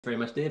Very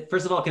much, Dave.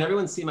 First of all, can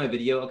everyone see my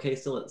video? Okay,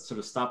 still it sort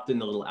of stopped in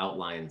the little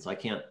outline, so I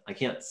can't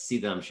see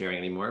that I'm sharing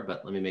anymore.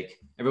 But let me make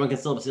everyone can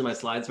still see my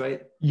slides,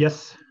 right?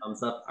 Yes.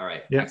 Thumbs up. All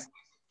right. Yeah. Excellent.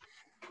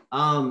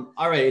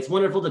 All right. It's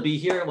wonderful to be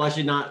here. Well,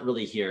 actually, not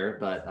really here,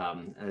 but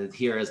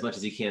here as much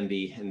as you can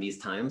be in these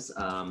times.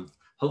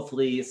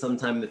 Hopefully,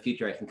 sometime in the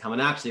future, I can come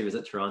and actually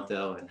visit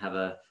Toronto and have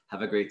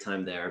a great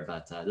time there.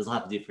 But this will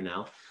have to do for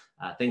now.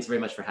 Thanks very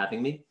much for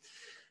having me.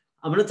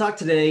 I'm going to talk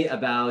today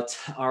about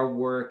our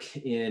work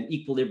in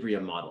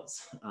equilibrium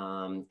models.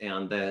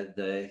 And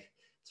the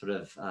sort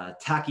of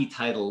tacky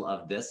title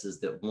of this is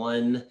that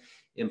one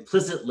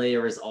implicit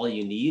layer is all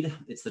you need.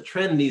 It's the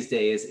trend these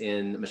days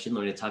in machine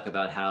learning to talk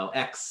about how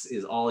X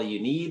is all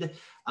you need.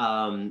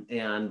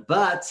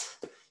 But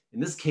in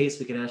this case,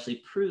 we can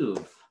actually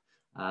prove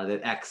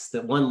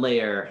that one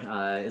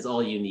layer is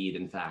all you need,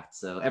 in fact.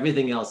 So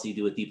everything else you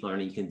do with deep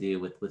learning, you can do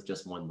with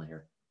just one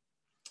layer.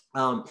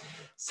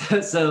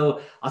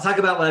 So I'll talk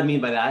about what I mean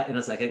by that in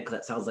a second, because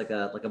that sounds like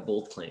a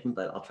bold claim,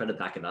 but I'll try to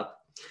back it up.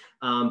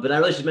 But I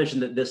really should mention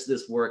that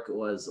this work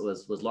was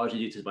largely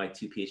due to my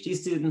two PhD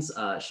students,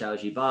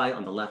 Xiaoji Bai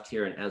on the left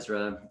here and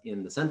Ezra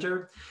in the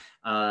center,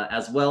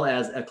 as well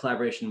as a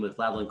collaboration with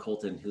Lavlin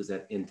Kolter, who's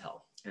at Intel.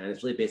 And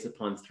it's really based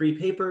upon 3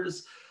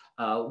 papers,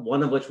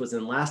 one of which was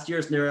in last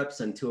year's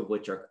NeurIPS and 2 of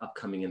which are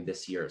upcoming in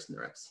this year's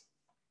NeurIPS.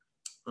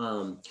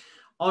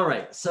 All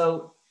right,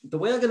 so the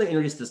way I'm going to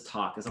introduce this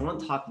talk is I want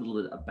to talk a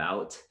little bit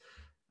about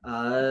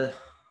the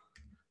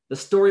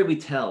story we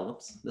tell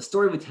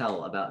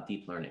about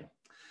deep learning.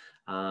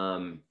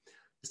 The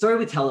story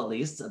we tell, at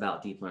least,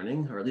 about deep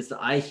learning, or at least that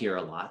I hear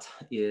a lot,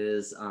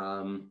 is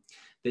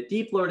that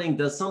deep learning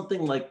does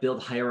something like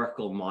build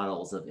hierarchical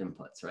models of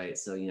inputs, right?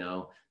 So,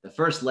 the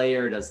first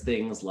layer does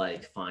things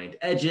like find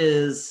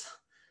edges.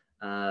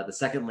 The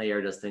second layer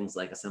does things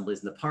like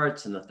assemblies into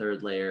parts, and the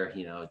third layer,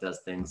 does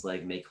things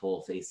like make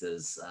whole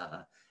faces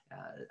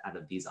out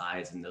of these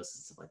eyes and noses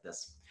and stuff like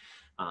this.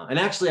 And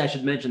actually, I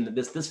should mention that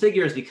this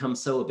figure has become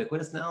so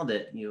ubiquitous now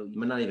that you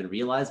might not even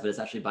realize, but it's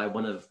actually by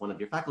one of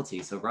your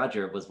faculty. So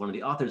Roger was one of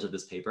the authors of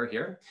this paper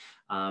here.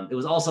 It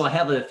was also, I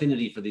have an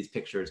affinity for these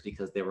pictures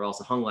because they were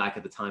also, Hung Lak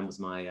at the time was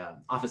my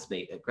office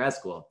mate at grad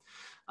school.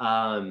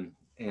 And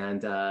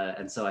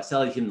so I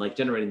saw him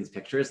generating these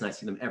pictures, and I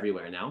see them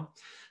everywhere now.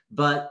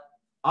 But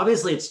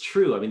obviously, it's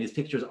true. I mean, these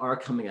pictures are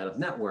coming out of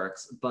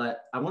networks,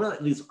 but I want to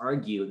at least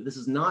argue that this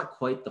is not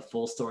quite the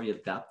full story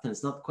of depth, and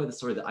it's not quite the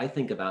story that I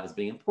think about as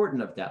being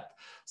important of depth.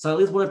 So I at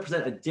least want to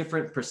present a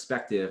different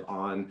perspective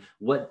on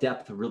what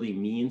depth really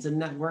means in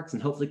networks,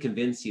 and hopefully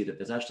convince you that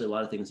there's actually a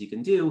lot of things you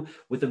can do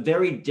with a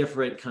very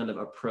different kind of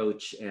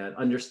approach and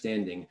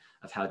understanding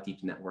of how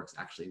deep networks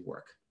actually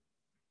work.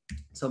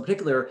 So in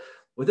particular,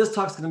 what this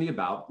talk is going to be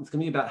about, it's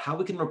going to be about how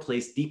we can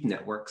replace deep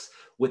networks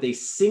with a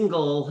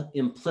single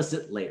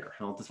implicit layer.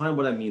 I'll define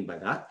what I mean by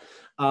that.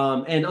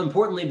 And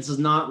importantly, this is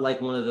not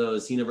like one of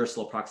those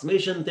universal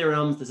approximation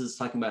theorems. This is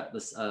talking about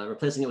this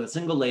replacing it with a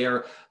single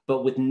layer,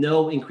 but with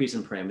no increase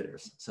in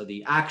parameters. So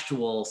the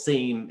actual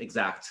same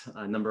exact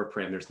number of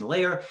parameters in the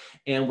layer.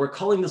 And we're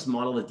calling this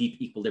model a deep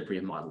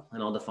equilibrium model.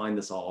 And I'll define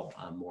this all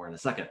more in a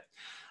second.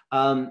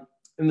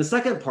 In the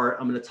second part,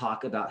 I'm going to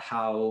talk about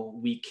how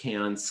we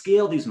can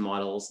scale these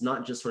models,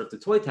 not just sort of to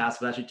toy tasks,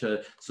 but actually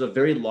to sort of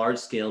very large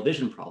scale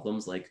vision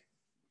problems like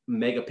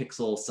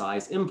megapixel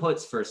size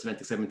inputs for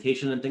semantic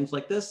segmentation and things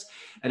like this,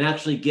 and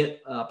actually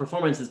get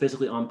performance that's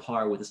basically on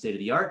par with the state of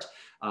the art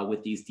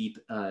with these deep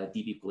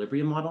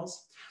equilibrium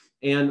models.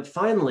 And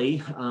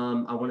finally,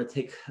 I want to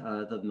take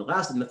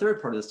the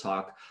third part of this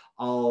talk,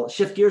 I'll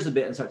shift gears a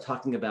bit and start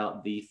talking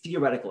about the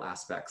theoretical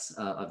aspects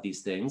of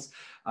these things,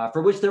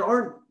 for which there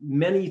aren't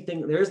many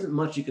things, there isn't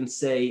much you can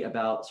say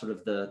about sort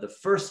of the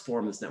first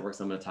form of this networks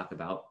I'm going to talk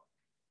about.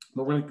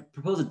 But we're going to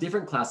propose a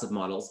different class of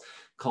models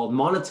called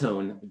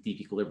monotone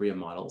deep equilibrium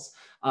models.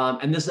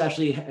 And this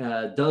actually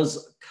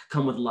does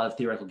come with a lot of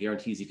theoretical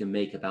guarantees you can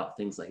make about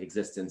things like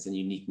existence and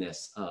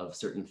uniqueness of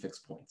certain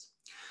fixed points.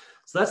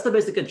 So that's the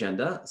basic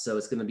agenda. So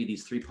it's going to be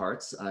these 3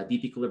 parts,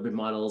 deep equilibrium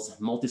models,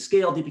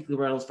 multi-scale deep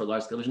equilibrium models for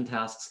large-scale vision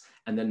tasks,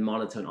 and then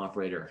monotone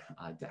operator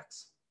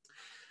DEX.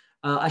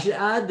 I should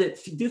add that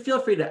do feel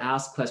free to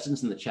ask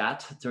questions in the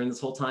chat during this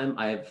whole time.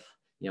 I've,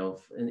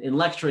 in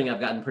lecturing,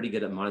 I've gotten pretty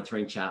good at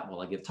monitoring chat while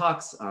I give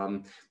talks.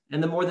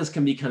 And the more this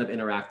can be kind of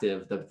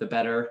interactive, the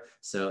better.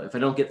 So if I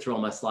don't get through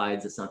all my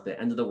slides, it's not the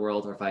end of the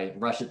world. Or if I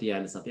rush at the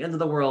end, it's not the end of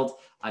the world.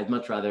 I'd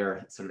much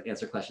rather sort of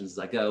answer questions as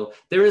I go.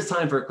 There is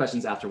time for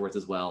questions afterwards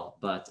as well,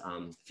 but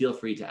feel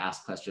free to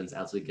ask questions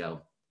as we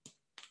go.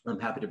 I'm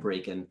happy to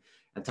break and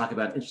talk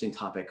about an interesting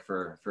topic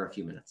for a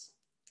few minutes.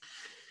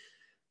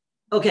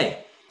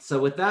 Okay,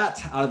 so with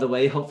that out of the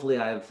way, hopefully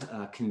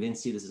I've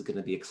convinced you this is going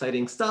to be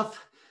exciting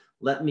stuff.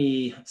 Let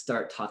me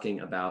start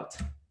talking about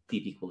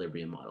deep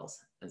equilibrium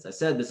models. As I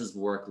said, this is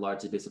work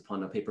largely based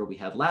upon a paper we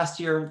had last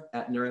year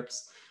at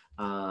NeurIPS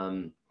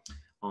on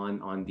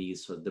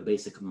these, sort of the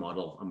basic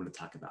model I'm going to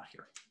talk about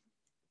here.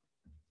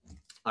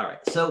 All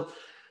right, so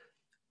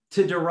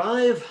to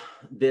derive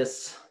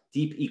this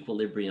deep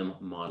equilibrium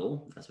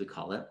model, as we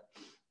call it,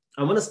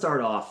 I want to start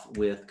off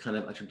with kind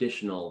of a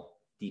traditional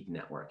deep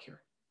network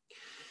here.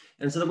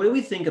 And so the way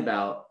we think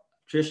about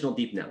traditional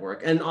deep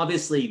network, and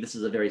obviously this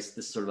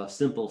is sort of a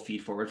simple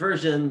feed-forward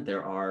version.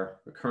 There are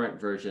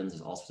recurrent versions.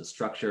 There's also a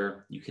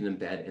structure you can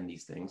embed in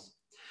these things.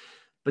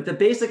 But the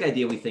basic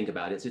idea we think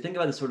about is we think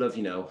about this sort of,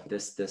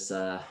 this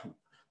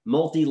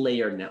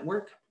multi-layer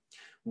network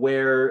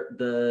where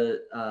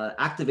the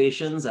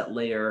activations at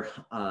layer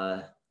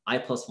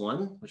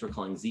I+1, which we're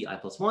calling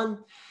Zi+1,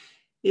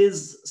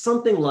 is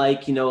something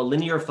like, a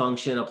linear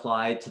function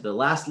applied to the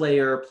last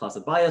layer plus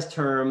a bias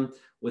term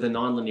with a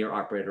nonlinear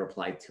operator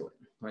applied to it,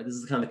 right? This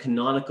is kind of a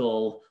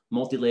canonical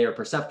multi-layer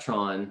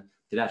perceptron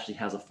that actually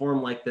has a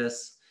form like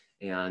this.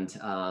 And,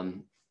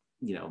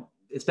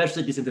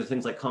 especially these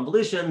things like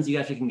convolutions, you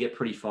actually can get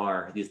pretty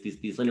far.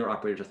 These linear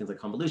operators are things like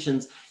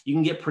convolutions. You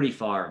can get pretty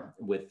far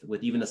with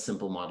even a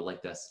simple model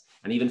like this,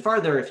 and even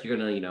farther if you're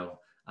going to,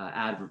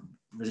 add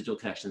residual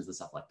connections and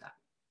stuff like that.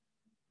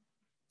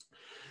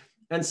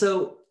 And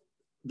so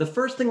the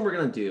first thing we're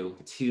going to do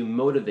to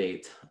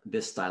motivate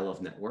this style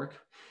of network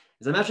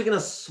is I'm actually going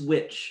to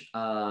switch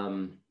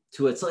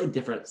to a slightly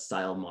different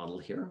style model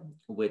here,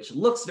 which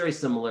looks very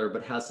similar,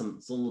 but has some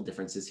little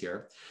differences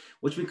here,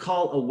 which we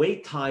call a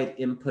weight-tied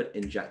input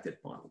injected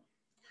model.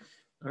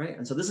 All right,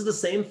 and so this is the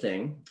same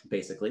thing,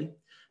 basically,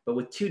 but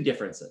with two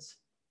differences.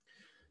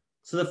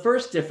 So the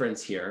first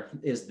difference here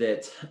is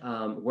that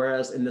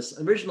whereas in this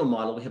original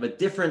model, we have a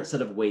different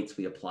set of weights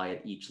we apply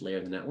at each layer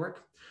of the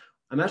network,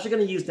 I'm actually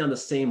going to use now the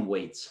same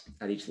weights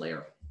at each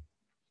layer.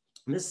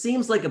 And this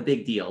seems like a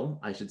big deal,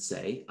 I should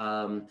say,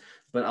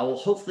 but I will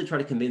hopefully try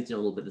to convince you a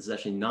little bit this is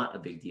actually not a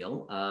big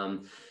deal.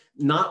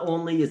 Not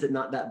only is it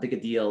not that big a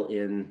deal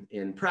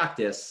in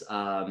practice,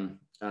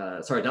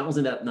 sorry, not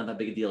only not that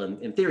big a deal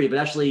in theory, but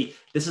actually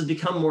this has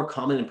become more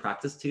common in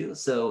practice too.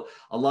 So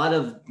a lot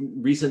of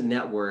recent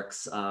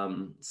networks,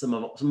 some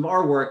of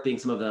our work being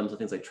some of them, so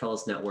things like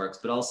trellis networks,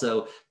 but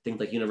also things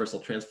like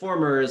universal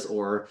transformers,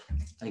 or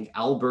I think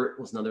Albert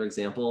was another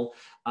example.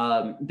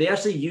 They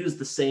actually use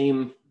the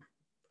same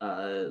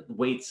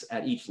weights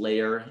at each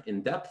layer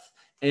in depth,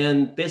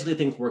 and basically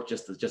things work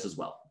just as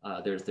well.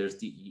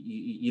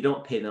 You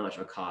don't pay that much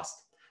of a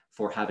cost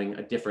for having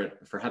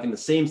the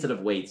same set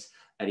of weights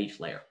at each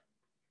layer.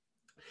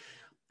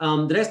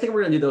 The next thing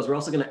we're going to do, though, is we're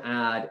also going to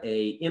add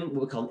what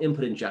we call an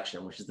input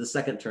injection, which is the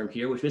second term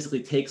here, which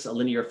basically takes a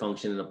linear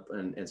function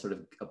and sort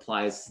of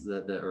applies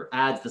or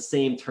adds the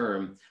same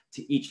term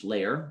to each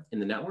layer in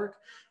the network.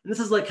 And this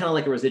is kind of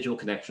like a residual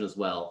connection as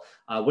well.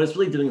 What it's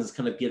really doing is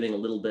kind of giving a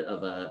little bit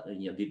of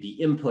the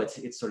input.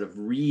 It's sort of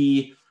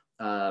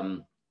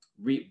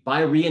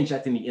by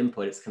re-injecting the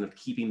input, it's kind of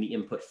keeping the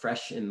input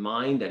fresh in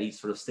mind at each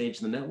sort of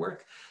stage in the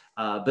network.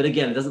 But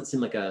again, it doesn't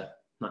seem like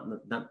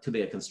not too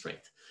big a constraint.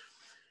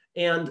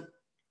 And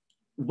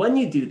when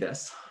you do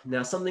this,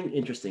 now something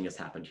interesting has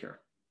happened here.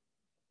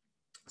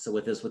 So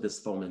with this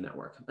Foreman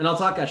network, and I'll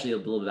talk actually a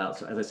little bit about,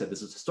 so as I said,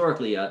 this is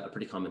historically a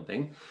pretty common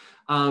thing.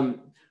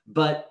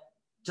 But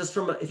just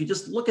if you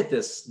just look at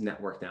this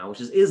network now,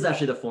 which is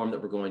actually the form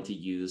that we're going to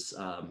use,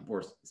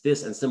 or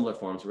this and similar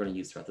forms we're going to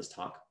use throughout this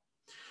talk.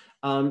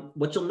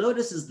 What you'll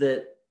notice is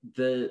that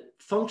the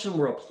function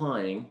we're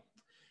applying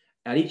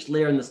at each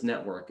layer in this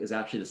network is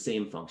actually the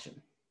same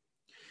function.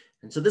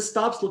 And so this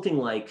stops looking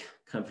like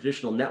kind of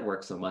traditional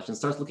network so much and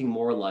starts looking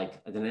more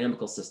like a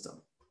dynamical system,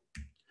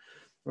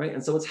 right?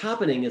 And so what's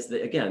happening is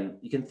that, again,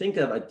 you can think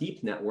of a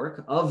deep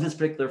network of this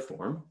particular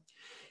form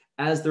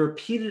as the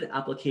repeated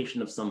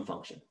application of some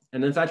function.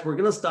 And in fact, we're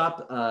going to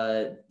stop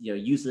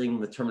using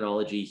the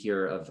terminology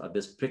here of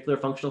this particular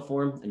functional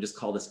form and just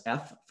call this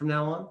f from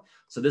now on.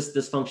 So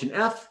this function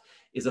f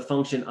is a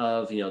function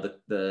of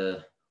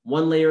the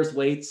one layer's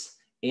weights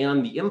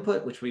and the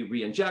input, which we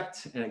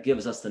re-inject, and it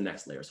gives us the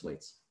next layer's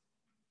weights.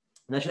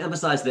 And I should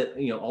emphasize that,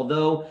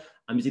 although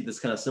I'm using this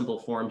kind of simple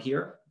form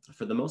here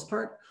for the most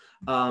part,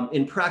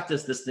 in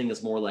practice, this thing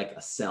is more like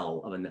a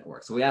cell of a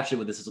network. So we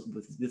actually,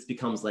 this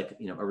becomes like,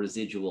 a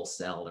residual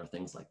cell or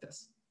things like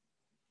this.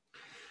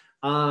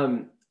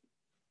 And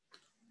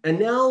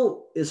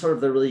now is sort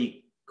of the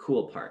really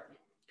cool part,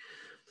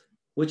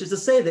 which is to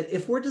say that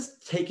if we're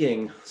just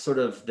taking sort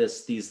of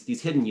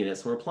these hidden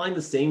units, we're applying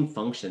the same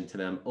function to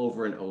them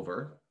over and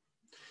over,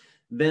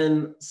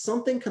 then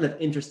something kind of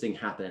interesting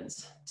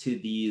happens to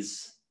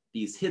this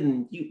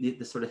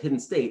sort of hidden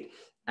state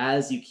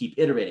as you keep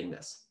iterating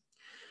this.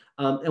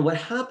 And what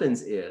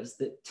happens is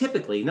that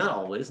typically, not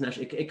always, and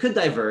actually it could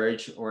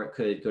diverge or it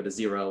could go to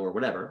 0 or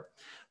whatever.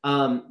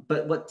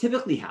 But what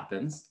typically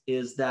happens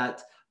is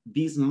that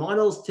these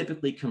models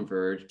typically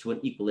converge to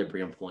an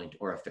equilibrium point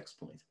or a fixed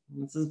point.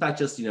 This is in fact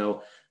just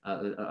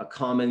a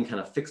common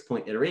kind of fixed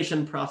point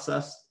iteration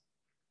process.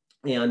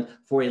 And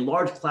for a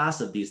large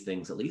class of these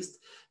things, at least,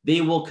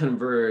 they will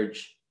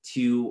converge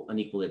to an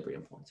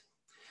equilibrium point.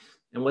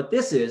 And what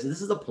this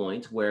is a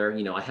point where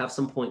I have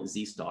some point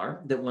z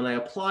star that when I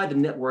apply the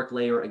network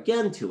layer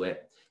again to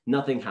it,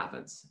 nothing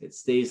happens. It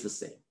stays the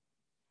same.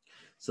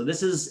 So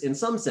this is, in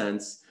some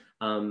sense,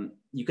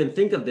 you can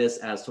think of this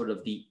as sort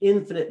of the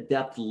infinite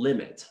depth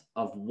limit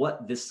of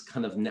what this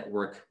kind of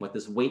network, what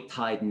this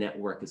weight-tied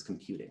network is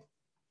computing.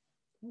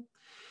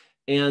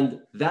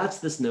 And that's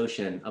this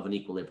notion of an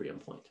equilibrium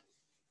point.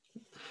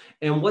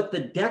 And what the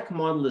DEC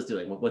model is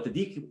doing, what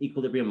the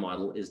equilibrium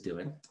model is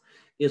doing,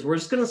 is we're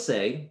just going to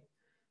say,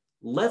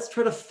 let's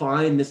try to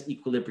find this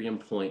equilibrium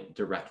point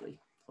directly.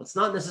 Let's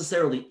not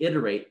necessarily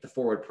iterate the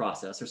forward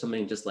process or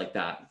something just like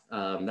that.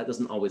 That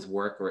doesn't always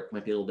work, or it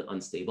might be a little bit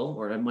unstable,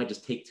 or it might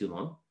just take too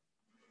long.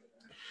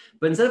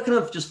 But instead of kind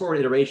of just forward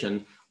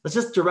iteration, let's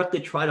just directly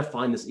try to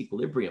find this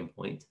equilibrium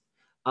point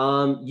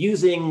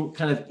using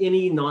kind of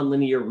any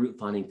nonlinear root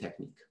finding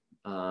technique.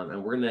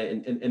 And we're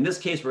going to, in this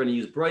case, we're going to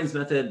use Broyden's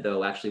method,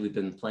 though actually we've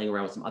been playing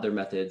around with some other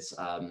methods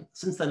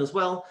since then as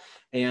well.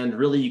 And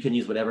really, you can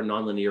use whatever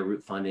nonlinear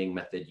root finding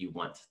method you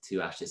want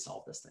to actually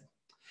solve this thing.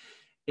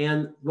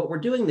 And what we're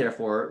doing,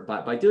 therefore,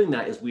 by doing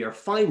that is we are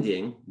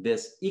finding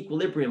this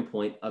equilibrium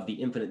point of the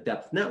infinite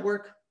depth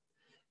network.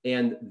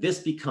 And this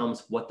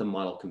becomes what the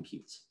model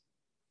computes.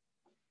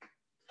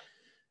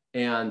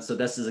 And so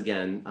this is,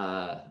 again,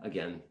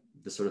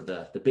 the sort of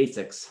the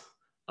basics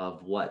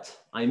of what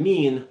I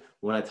mean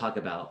when I talk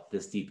about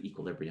this deep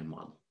equilibrium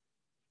model.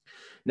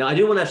 Now, I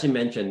do want to actually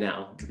mention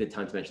now, it's a good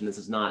time to mention, this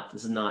is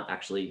not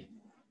actually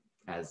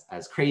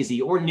as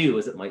crazy or new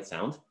as it might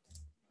sound.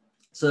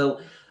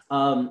 So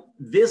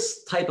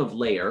this type of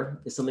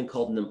layer is something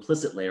called an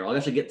implicit layer. I'll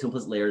actually get to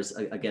implicit layers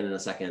again in a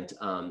second.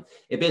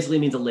 It basically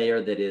means a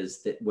layer that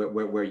is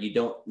where you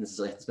don't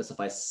necessarily have to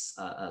specify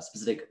a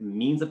specific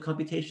means of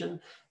computation,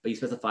 but you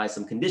specify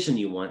some condition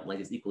you want, like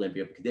this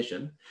equilibrium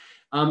condition.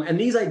 And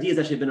these ideas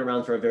actually have been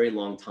around for a very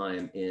long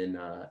time in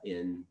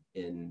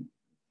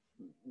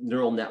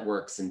neural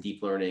networks and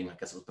deep learning. I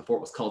guess it was before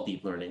it was called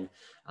deep learning,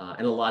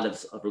 and a lot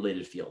of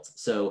related fields.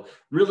 So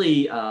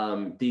really,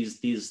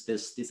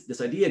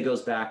 this idea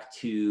goes back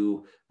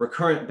to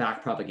recurrent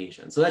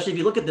backpropagation. So actually, if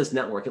you look at this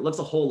network, it looks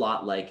a whole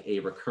lot like a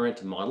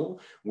recurrent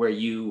model where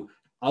you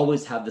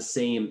always have the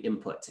same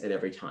input at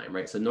every time,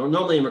 right? So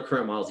normally in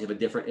recurrent models, you have a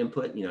different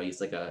input. You know,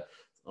 it's like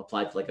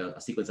applied to like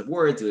a sequence of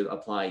words, it would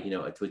apply, you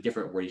know, to a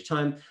different word each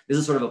time. This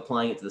is sort of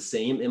applying it to the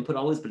same input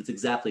always, but it's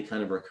exactly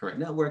kind of a recurrent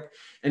network.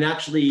 And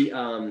actually,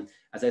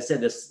 as I said,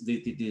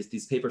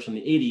 these papers from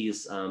the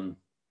 80s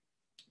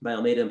by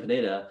Almeida and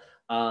Pineda,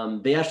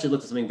 they actually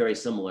looked at something very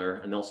similar,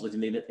 and also looked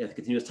at the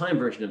continuous time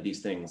version of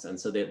these things. And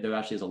so there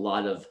actually is a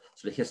lot of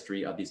sort of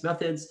history of these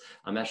methods.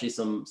 Actually,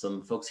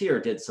 some folks here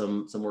did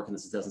some work in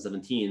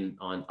 2017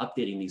 on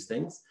updating these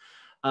things.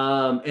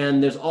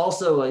 And there's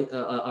also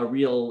a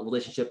real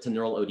relationship to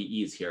neural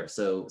ODEs here.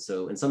 So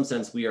in some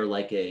sense, we are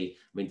like I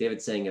mean,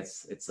 David's saying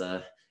it's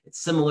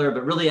similar,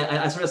 but really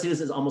I sort of see this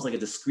as almost like a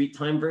discrete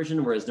time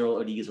version, whereas neural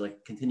ODEs are like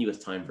a continuous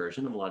time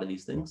version of a lot of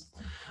these things.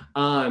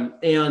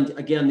 And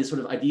again, this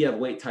sort of idea of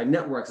weight time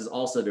networks is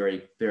also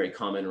very, very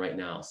common right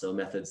now. So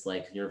methods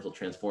like universal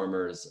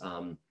transformers,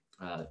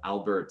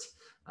 Albert,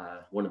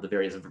 one of the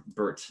various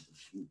BERT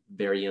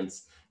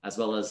variants, as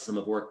well as some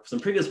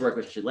previous work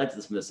which actually led to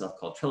some of this stuff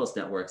called trellis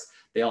networks.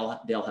 They all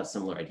have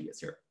similar ideas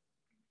here.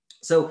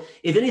 So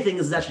if anything,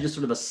 this is actually just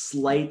sort of a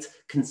slight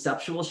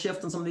conceptual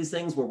shift on some of these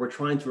things where we're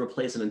trying to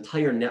replace an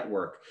entire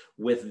network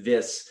with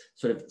this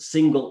sort of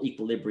single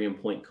equilibrium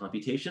point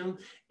computation.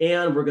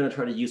 And we're going to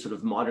try to use sort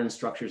of modern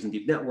structures in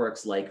deep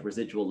networks like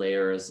residual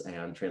layers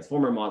and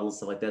transformer models,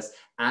 stuff like this,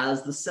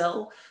 as the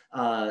cell,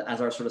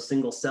 as our sort of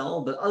single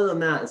cell. But other than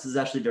that, this is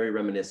actually very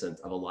reminiscent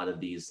of a lot of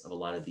these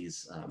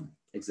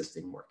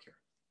existing work here.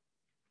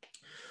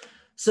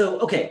 So,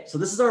 okay, so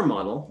this is our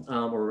model,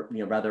 or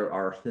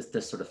rather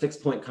this sort of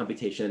fixed point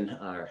computation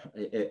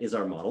is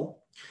our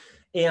model.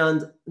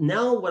 And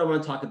now what I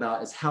want to talk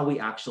about is how we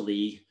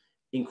actually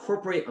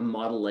incorporate a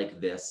model like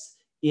this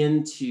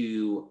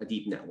into a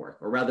deep network,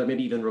 or rather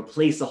maybe even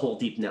replace a whole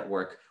deep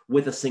network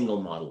with a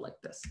single model like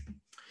this.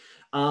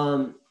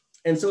 And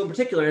so in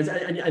particular,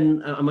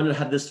 and I'm going to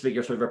have this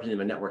figure sort of representing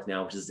my network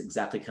now, which is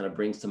exactly kind of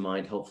brings to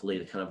mind, hopefully,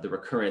 the kind of the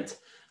recurrent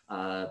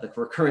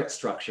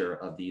structure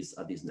of these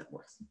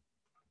networks.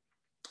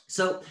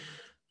 So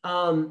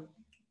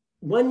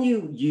when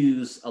you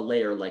use a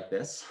layer like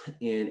this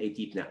in a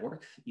deep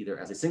network, either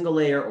as a single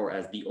layer or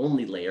as the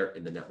only layer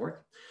in the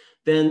network,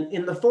 then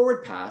in the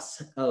forward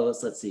pass,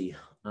 let's see,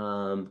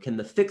 can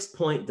the fixed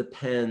point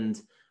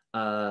depend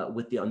on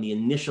the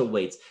initial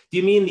weights? Do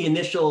you mean the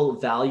initial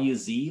value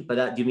z? By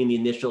that, do you mean the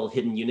initial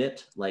hidden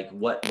unit? Like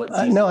what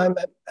z? No, I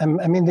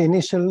mean the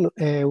initial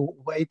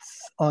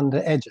weights on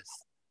the edges.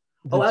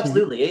 Oh,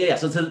 absolutely. Yeah.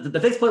 So the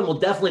fixed point will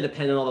definitely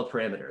depend on all the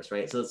parameters,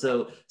 right?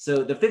 So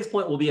the fixed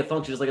point will be a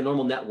function just like a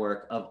normal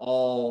network of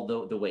all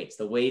the weights,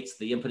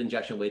 the input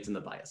injection weights, and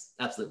the bias.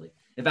 Absolutely.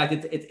 In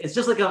fact, it's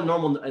just like a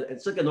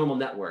normal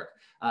network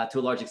to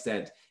a large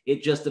extent.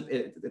 It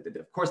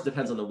of course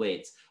depends on the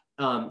weights.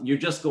 You're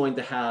just going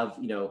to have,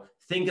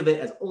 think of it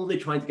as only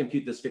trying to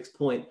compute this fixed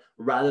point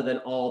rather than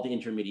all the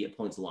intermediate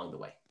points along the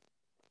way.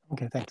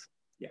 Okay, thanks.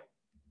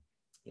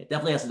 It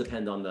definitely has to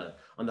depend on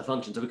the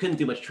function. So we couldn't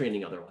do much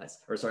training otherwise,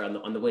 or sorry,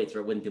 on the weights,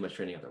 or it wouldn't do much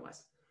training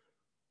otherwise.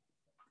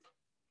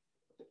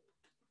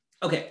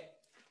 Okay,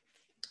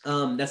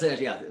 that's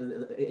it. Yeah.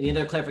 Any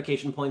other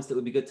clarification points that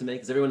would be good to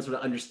make? Does everyone sort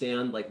of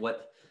understand like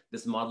what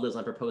this model is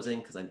I'm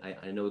proposing? Because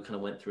I know we kind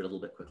of went through it a little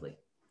bit quickly.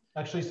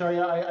 Actually, sorry,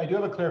 I do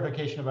have a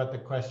clarification about the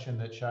question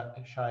that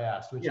Shai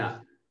asked, which is,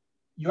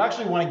 you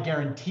actually want to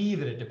guarantee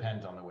that it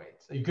depends on the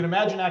weights. You can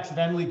imagine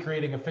accidentally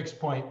creating a fixed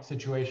point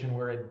situation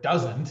where it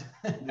doesn't.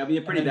 That'd be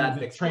a pretty bad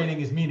fixed point.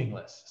 Training is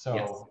meaningless.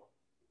 So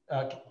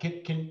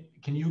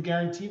can you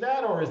guarantee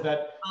that, or is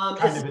that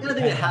it's the kind of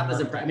thing that happens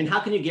in practice? I mean, how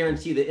can you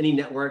guarantee that any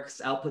network's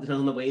output depends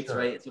on the weights,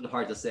 right? It's sort of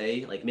hard to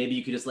say. Like maybe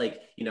you could just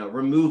like, you know,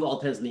 remove all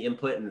depends on the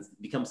input and it's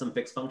become some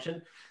fixed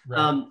function.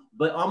 Right.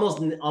 But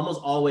almost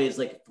always,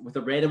 like with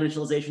a random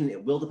initialization,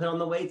 it will depend on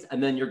the weights,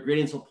 and then your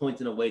gradients will point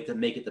in a way to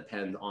make it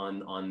depend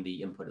on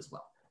the input as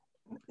well.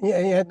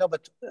 No,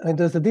 but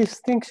there's a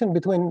distinction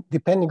between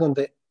depending on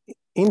the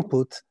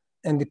input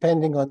and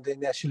depending on the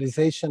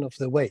initialization of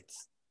the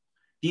weights.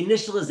 The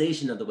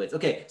initialization of the weights.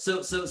 Okay,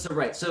 so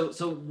right. So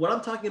what I'm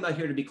talking about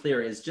here, to be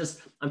clear, is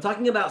just I'm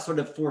talking about sort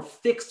of for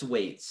fixed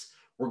weights,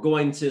 we're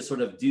going to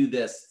sort of do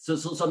this. So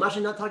I'm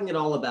actually not talking at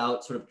all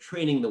about sort of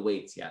training the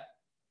weights yet.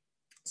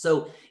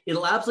 So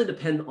it'll absolutely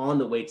depend on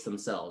the weights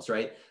themselves,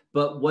 right?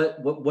 But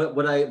but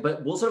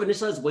we'll sort of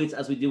initialize weights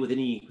as we do with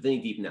any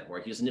deep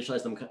network. You just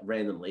initialize them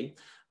randomly,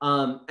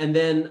 and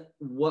then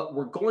what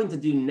we're going to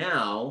do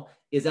now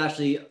is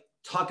actually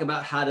talk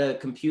about how to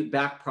compute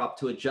backprop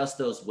to adjust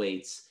those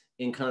weights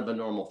in kind of a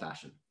normal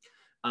fashion.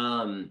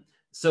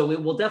 So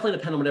it will definitely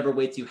depend on whatever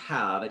weights you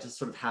have. It just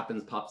sort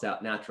of pops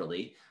out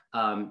naturally.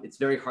 It's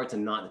very hard to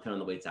not depend on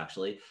the weights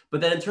actually.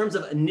 But then in terms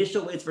of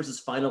initial weights versus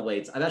final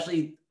weights,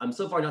 I'm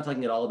so far not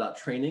talking at all about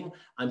training.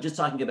 I'm just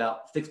talking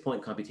about fixed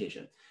point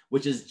computation,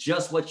 which is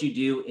just what you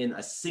do in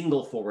a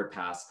single forward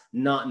pass,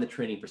 not in the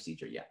training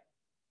procedure yet.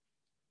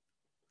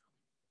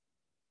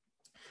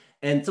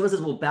 And someone says,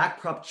 will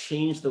backprop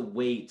change the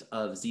weight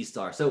of Z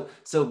star? So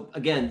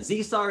again,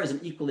 Z star is an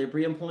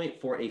equilibrium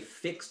point for a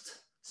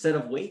fixed set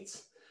of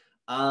weights.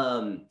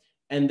 And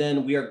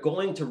then we are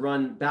going to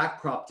run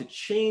backprop to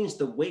change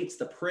the weights,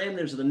 the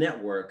parameters of the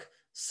network,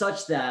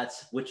 such that,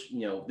 which, you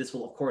know, this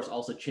will of course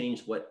also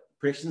change what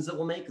predictions it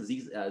will make,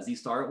 Z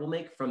star it will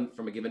make from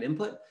a given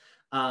input.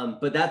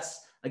 But that's,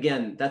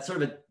 again, that's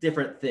sort of a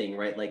different thing,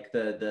 right? Like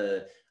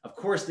of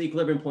course, the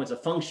equilibrium point's a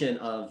function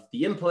of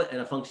the input and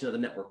a function of the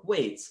network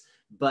weights,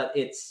 but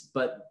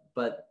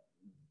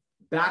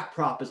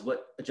backprop is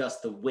what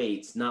adjusts the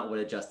weights, not what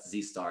adjusts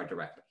Z star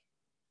directly.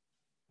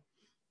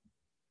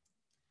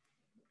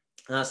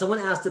 Someone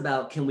asked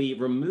about, can we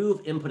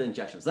remove input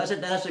injections? That's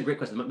actually a great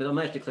question. I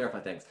might actually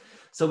clarify things.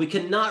 So we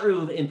cannot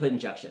remove input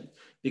injection,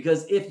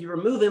 because if you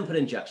remove input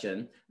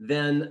injection,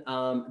 then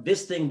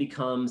this thing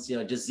becomes, you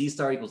know, just Z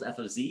star equals F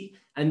of Z,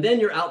 and then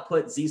your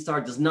output Z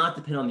star does not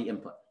depend on the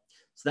input.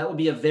 So that would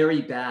be a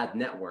very bad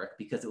network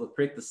because it would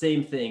predict the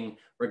same thing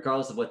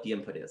regardless of what the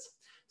input is.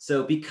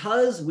 So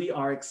because we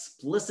are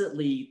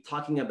explicitly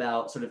talking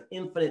about sort of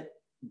infinite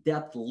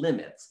depth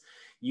limits,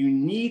 you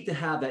need to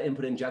have that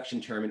input injection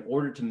term in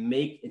order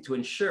to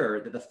ensure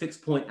that the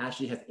fixed point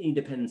actually has any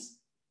dependence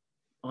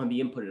on the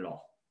input at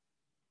all.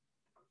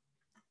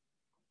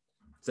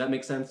 Does that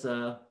make sense,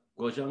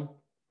 Guozheng?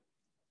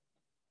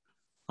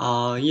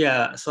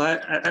 Yeah, so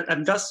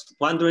I'm just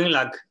wondering,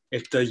 like,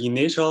 if the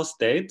initial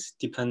state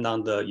depend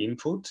on the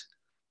input,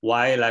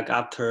 why like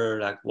after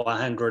like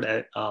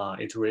 100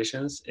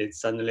 iterations,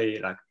 it's suddenly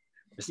like,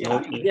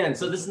 again,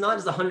 so this is not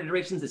just 100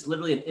 iterations, it's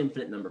literally an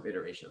infinite number of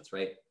iterations,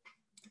 right?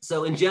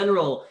 So in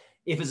general,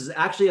 if this is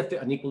actually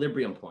an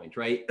equilibrium point,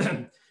 right?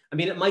 I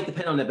mean, it might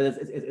depend on it, but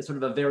it's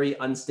sort of a very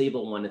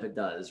unstable one if it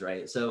does,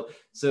 right? So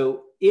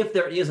if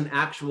there is an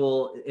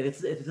actual, if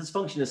this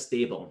function is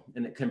stable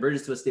and it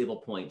converges to a stable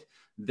point,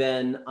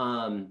 then,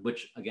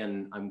 which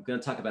again, I'm going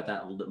to talk about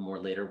that a little bit more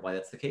later, why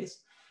that's the case.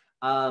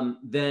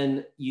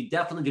 Then you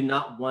definitely do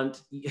not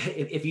want,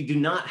 if you do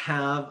not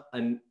have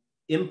an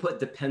input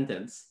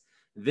dependence,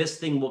 this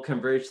thing will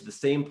converge to the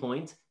same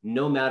point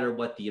no matter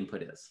what the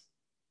input is.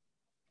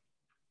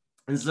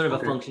 And it's sort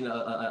of a function,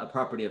 a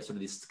property of sort of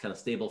these kind of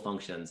stable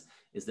functions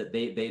is that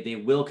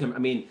they will come. I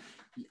mean,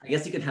 I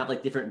guess you can have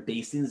like different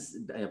basins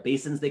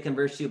they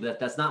converge to, but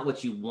that's not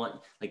what you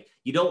want. Like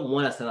you don't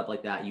want to set up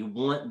like that. You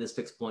want this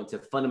fixed point to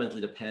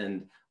fundamentally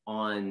depend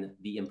on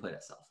the input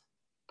itself.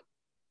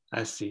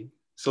 I see.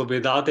 So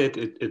without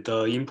it,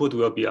 the input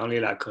will be only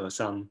like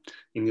some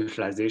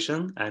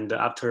initialization, and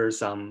after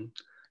some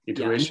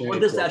iteration. Yeah, you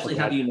want this to actually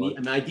have unique.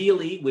 I mean,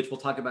 ideally, which we'll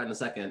talk about in a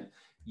second,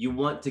 you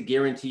want to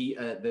guarantee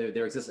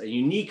there exists a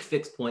unique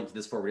fixed point to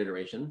this forward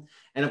iteration.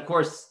 And of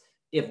course,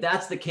 if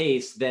that's the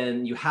case,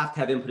 then you have to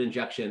have input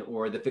injection,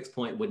 or the fixed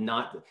point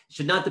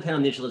should not depend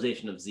on the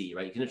initialization of Z,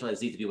 right? You can initialize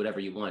Z to be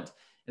whatever you want.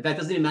 In fact,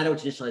 it doesn't even matter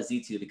what you initialize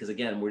Z to, because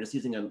again, we're just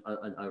using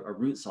a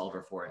root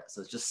solver for it. So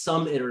it's just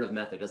some iterative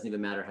method. It doesn't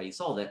even matter how you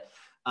solve it.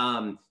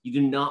 You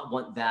do not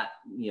want that,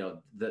 you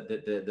know,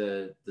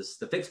 the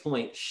fixed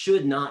point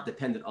should not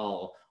depend at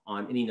all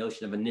on any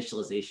notion of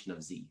initialization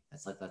of Z.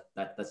 That's like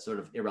that's sort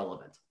of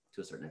irrelevant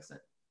to a certain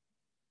extent.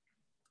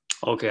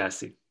 Okay, I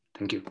see.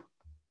 Thank you.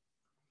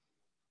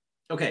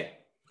 Okay,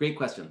 great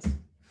questions.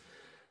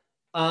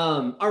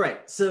 All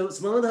right, so I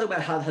want to talk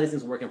about how these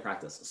things work in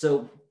practice.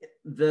 So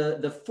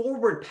the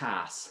forward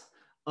pass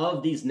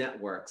of these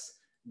networks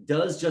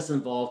does just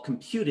involve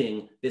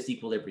computing this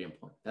equilibrium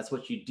point. That's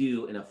what you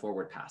do in a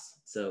forward pass.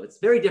 So it's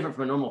very different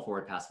from a normal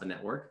forward pass of a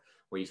network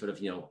where you sort of,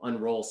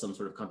 unroll some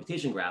sort of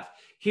computation graph.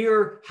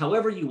 Here,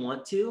 however you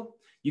want to,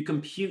 you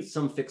compute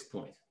some fixed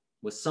point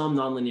with some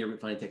nonlinear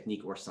root finding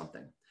technique or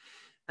something.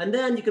 And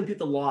then you compute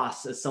the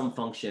loss as some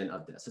function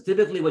of this. So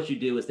typically what you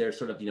do is there's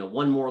sort of,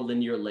 one more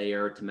linear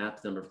layer to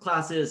map the number of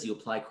classes. You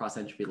apply cross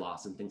entropy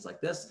loss and things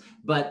like this.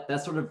 But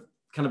that's sort of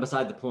kind of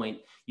beside the point.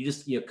 You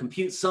just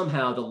compute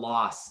somehow the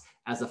loss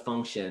as a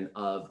function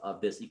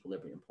of this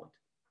equilibrium point.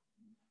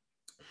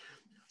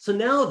 So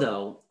now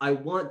though, I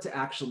want to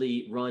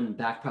actually run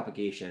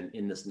backpropagation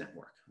in this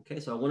network. Okay,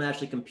 so I want to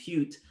actually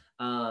compute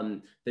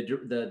multiply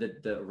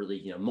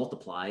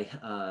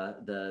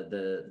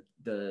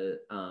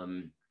the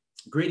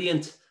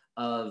gradient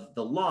of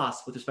the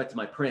loss with respect to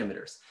my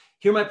parameters.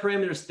 Here, my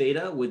parameters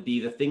theta would be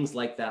the things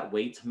like that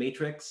weight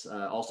matrix,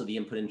 also the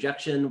input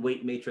injection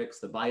weight matrix,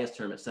 the bias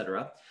term, et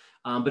cetera.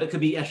 But it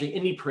could be actually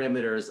any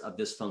parameters of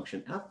this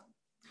function f.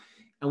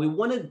 And we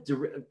want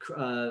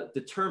to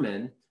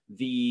determine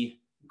the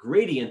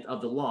gradient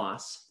of the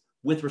loss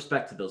with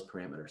respect to those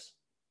parameters.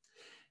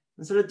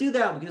 And so to do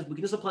that, we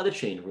can just apply the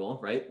chain rule,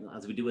 right?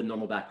 As we do with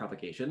normal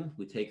backpropagation.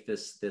 We take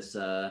this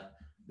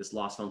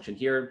loss function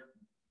here,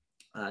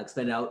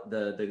 expand out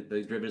the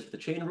derivatives with the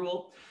chain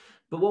rule.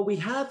 But what we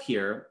have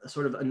here,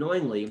 sort of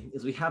annoyingly,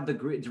 is we have the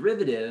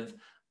derivative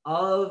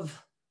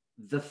of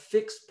the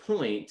fixed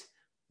point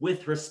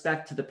with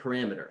respect to the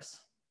parameters,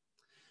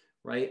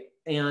 right?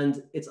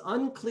 And it's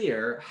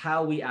unclear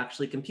how we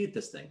actually compute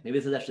this thing. Maybe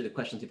this is actually the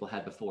question people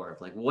had before, of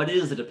like, what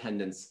is the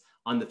dependence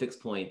on the fixed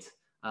point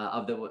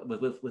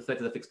with respect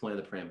to the fixed point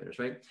of the parameters,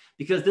 right?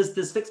 Because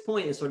this fixed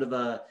point is sort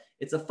of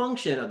it's a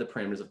function of the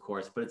parameters, of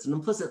course, but it's an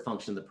implicit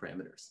function of the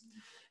parameters.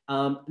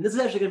 And this is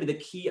actually going to be the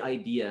key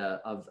idea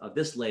of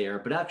this layer,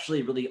 but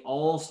actually really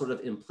all sort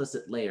of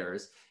implicit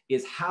layers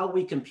is how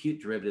we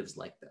compute derivatives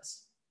like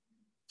this.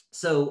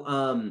 So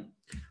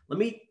let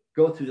me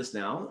go through this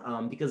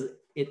now because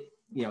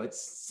it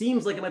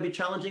seems like it might be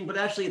challenging, but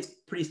actually it's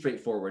pretty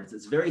straightforward.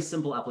 It's a very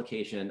simple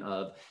application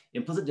of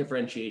implicit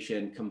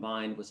differentiation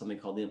combined with something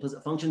called the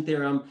implicit function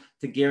theorem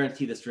to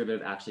guarantee this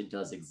derivative actually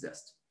does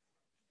exist.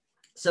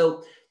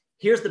 So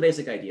here's the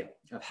basic idea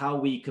of how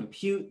we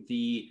compute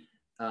the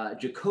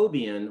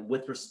Jacobian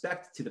with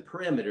respect to the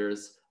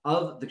parameters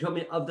of the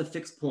Jacobian of the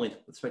fixed point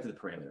with respect to the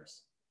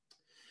parameters.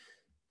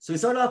 So we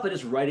start off by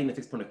just writing the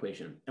fixed point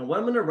equation. And what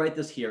I'm going to write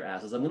this here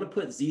as is I'm going to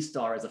put z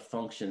star as a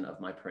function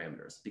of my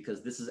parameters,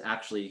 because this is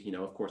actually,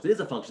 of course, it is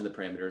a function of the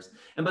parameters.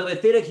 And by the way,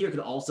 theta here could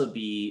also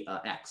be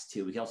x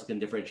too. We also can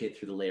differentiate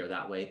through the layer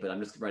that way, but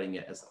I'm just writing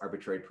it as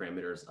arbitrary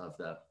parameters of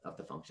the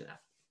function f.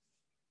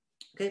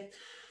 Okay,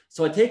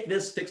 so I take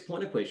this fixed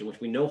point equation, which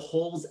we know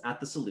holds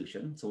at the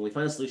solution. So when we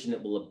find a solution,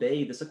 it will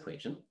obey this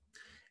equation.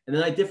 And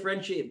then I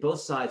differentiate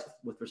both sides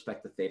with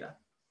respect to theta.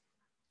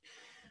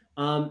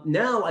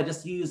 Now I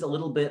just use a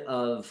little bit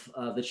of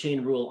the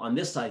chain rule on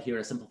this side here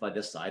to simplify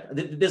this side.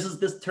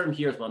 This term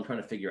here is what I'm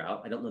trying to figure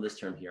out. I don't know this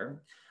term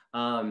here.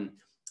 I'm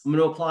going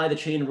to apply the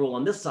chain rule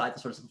on this side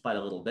to sort of simplify it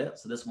a little bit.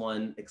 So this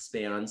one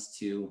expands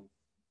to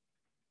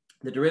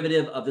the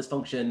derivative of this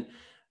function.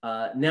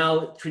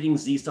 Now treating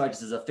z star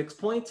just as a fixed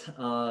point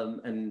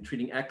and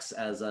treating x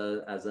as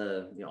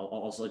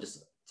also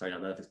just, sorry,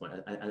 not a fixed point,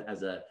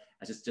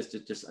 as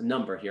just a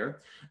number here,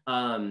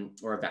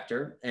 or a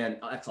vector, and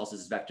x also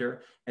is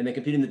vector, and then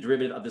computing the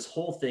derivative of this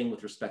whole thing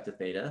with respect to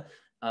theta.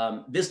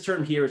 This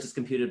term here is just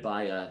computed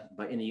by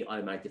any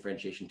automatic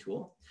differentiation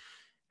tool.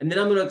 And then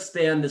I'm going to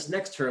expand this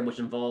next term, which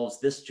involves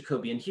this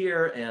Jacobian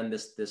here and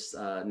this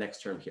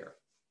next term here.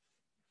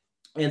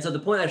 And so the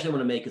point I actually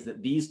want to make is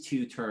that these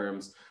two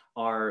terms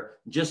are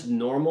just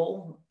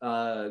normal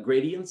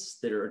gradients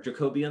that are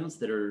Jacobians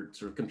that are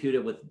sort of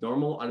computed with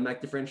normal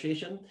automatic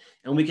differentiation.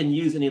 And we can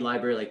use any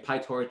library like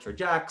PyTorch or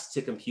JAX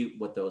to compute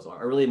what those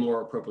are, or really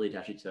more appropriately to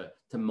actually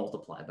to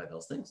multiply by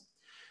those things.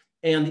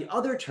 And the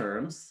other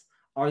terms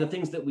are the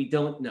things that we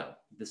don't know.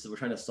 This is what we're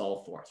trying to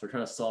solve for. So we're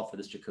trying to solve for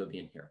this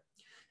Jacobian here.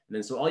 And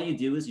then so all you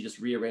do is you just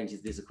rearrange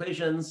these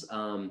equations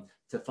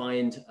to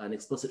find an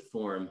explicit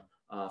form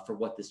for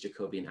what this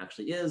Jacobian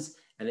actually is.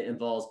 And it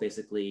involves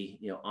basically,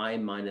 I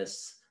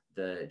minus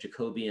the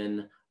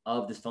Jacobian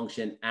of this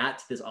function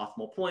at this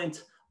optimal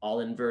point, all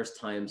inverse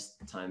times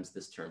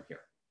this term here.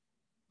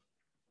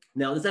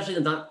 Now, this actually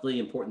is not really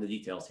important, the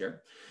details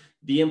here.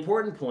 The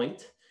important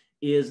point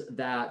is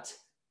that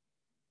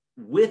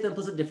with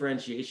implicit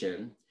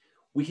differentiation,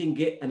 we can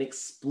get an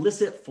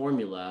explicit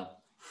formula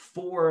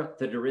for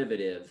the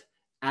derivative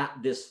at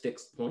this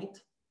fixed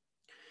point.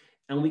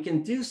 And we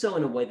can do so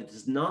in a way that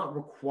does not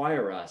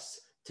require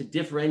us to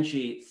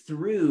differentiate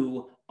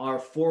through our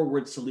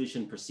forward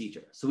solution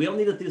procedure. So we don't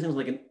need to do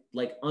things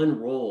like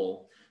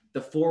unroll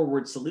the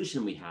forward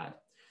solution we had.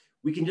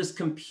 We can just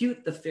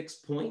compute the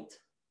fixed point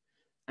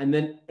and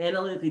then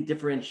analytically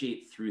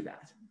differentiate through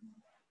that.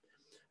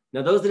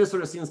 Now, those that have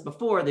sort of seen this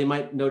before, they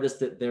might notice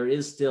that there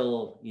is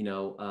still,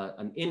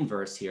 an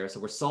inverse here.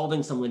 So we're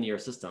solving some linear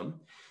system.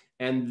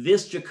 And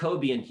this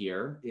Jacobian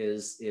here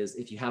is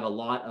if you have a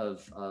lot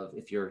of,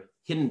 if your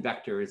hidden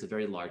vector is a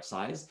very large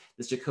size,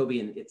 this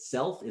Jacobian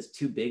itself is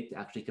too big to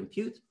actually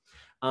compute.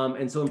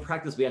 And so in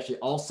practice, we actually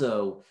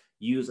also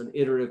use an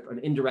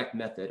indirect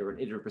method or an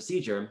iterative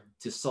procedure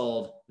to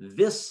solve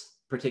this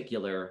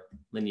particular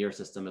linear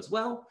system as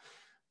well.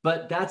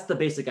 But that's the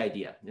basic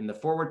idea. In the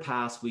forward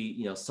pass,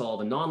 we solve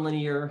a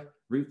nonlinear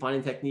root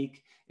finding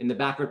technique. In the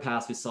backward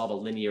pass, we solve a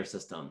linear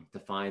system to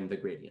find the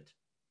gradient.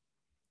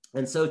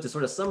 And so to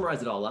sort of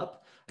summarize it all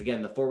up,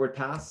 again, the forward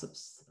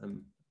pass,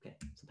 okay,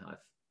 somehow I've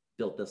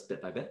built this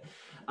bit by bit.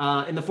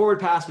 In the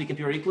forward pass, we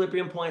compute our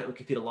equilibrium point, we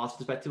compute a loss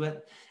with respect to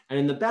it. And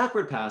in the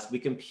backward pass, we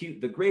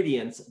compute the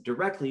gradients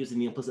directly using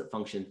the implicit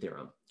function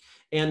theorem.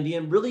 And the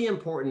really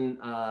important,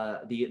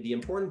 the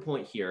important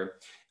point here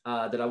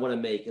that I want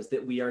to make is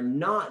that we are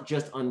not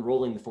just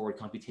unrolling the forward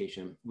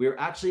computation. We're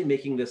actually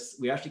making this,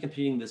 we're actually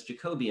computing this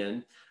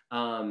Jacobian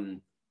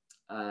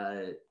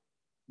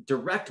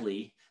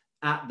directly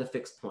at the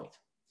fixed point.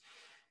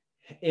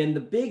 And the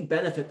big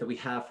benefit that we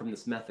have from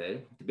this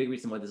method, the big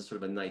reason why this is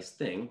sort of a nice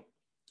thing,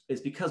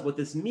 is because what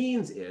this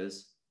means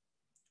is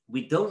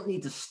we don't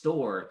need to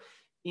store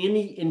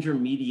any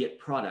intermediate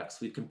products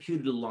we've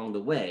computed along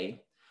the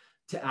way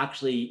to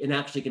actually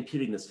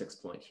computing this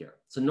fixed point here.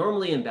 So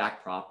normally in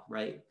backprop,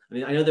 right? I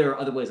mean, I know there are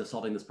other ways of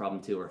solving this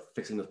problem too, or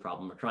fixing this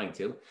problem, or trying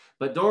to,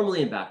 but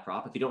normally in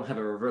backprop, if you don't have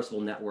a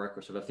reversible network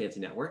or sort of a fancy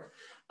network,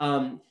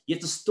 you have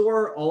to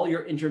store all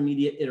your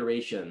intermediate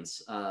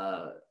iterations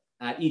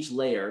at each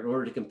layer in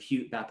order to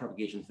compute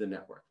backpropagation to the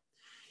network.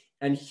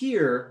 And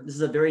here, this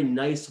is a very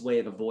nice way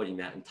of avoiding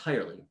that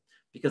entirely,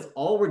 because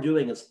all we're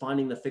doing is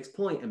finding the fixed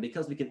point, and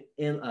because we can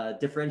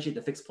differentiate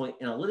the fixed point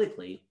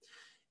analytically,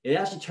 it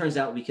actually turns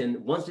out we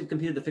can, once we've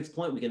computed the fixed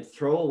point, we can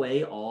throw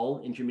away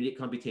all intermediate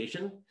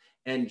computation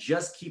and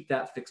just keep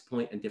that fixed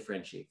point and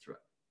differentiate through it.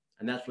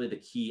 And that's really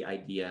the key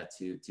idea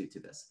to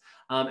this.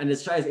 And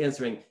as Shai is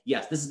answering,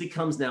 yes, this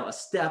becomes now a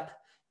step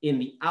in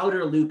the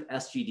outer loop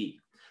SGD.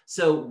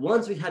 So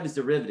once we have these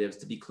derivatives,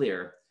 to be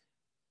clear,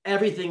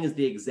 everything is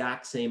the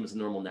exact same as a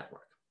normal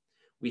network.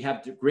 We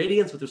have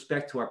gradients with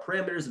respect to our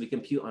parameters we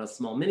compute on a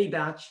small mini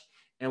batch,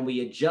 and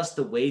we adjust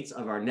the weights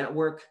of our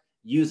network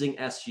using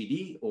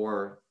SGD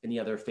or any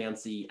other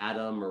fancy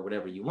atom or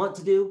whatever you want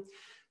to do.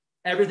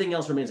 Everything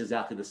else remains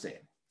exactly the same.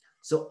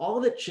 So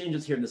all that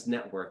changes here in this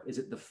network is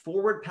that the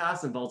forward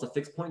pass involves a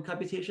fixed point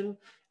computation,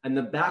 and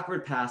the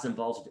backward pass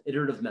involves an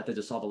iterative method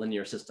to solve a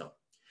linear system.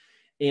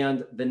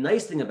 And the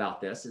nice thing about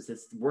this is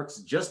this works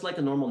just like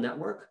a normal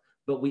network,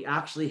 but we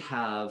actually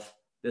have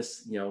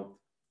this, it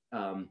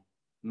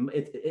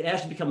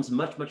actually becomes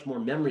much, much more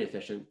memory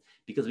efficient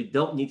because we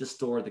don't need to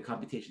store the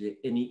computation at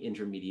any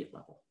intermediate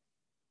level.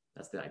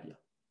 That's the idea.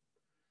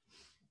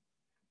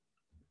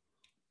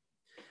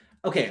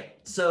 Okay,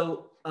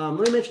 so let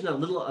me mention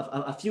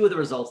a few of the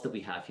results that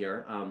we have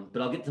here,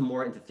 but I'll get to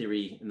more into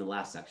theory in the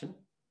last section.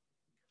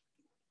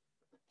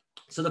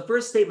 So the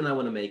first statement I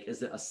want to make is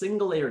that a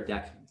single layer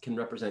deck can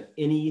represent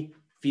any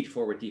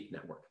feed-forward deep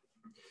network.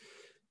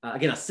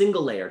 Again, a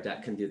single layer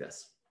deck can do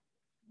this.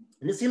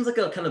 And it seems like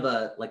a kind of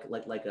a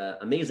like a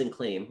amazing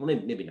claim. Well,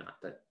 maybe not,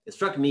 but it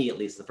struck me at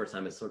least the first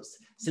time. It sort of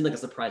seemed like a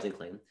surprising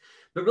claim,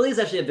 but really is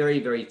actually a very,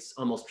 very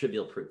almost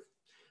trivial proof.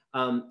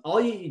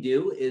 All you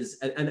do is,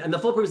 and the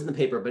full proof is in the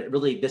paper, but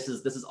really this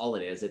is all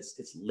it is.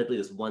 It's literally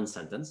this one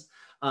sentence.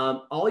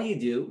 All you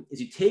do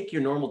is you take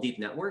your normal deep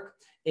network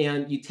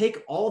and you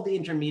take all the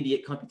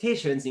intermediate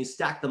computations and you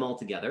stack them all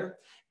together,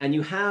 and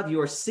you have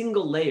your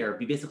single layer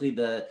be basically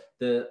the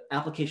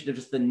application of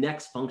just the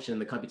next function in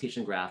the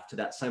computation graph to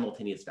that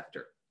simultaneous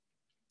vector.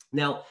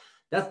 Now,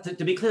 that's,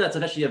 to be clear, that's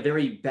actually a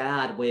very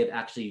bad way of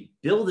actually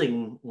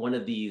building one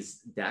of these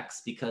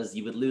decks, because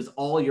you would lose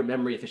all your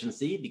memory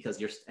efficiency because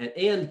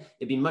and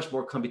it'd be much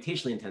more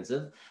computationally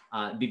intensive.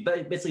 It'd be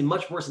basically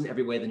much worse in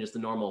every way than just the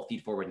normal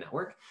feed-forward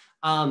network.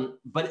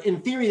 But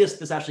in theory,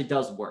 this actually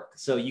does work.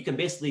 So you can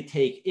basically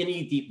take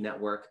any deep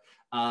network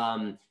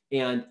and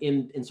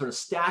sort of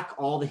stack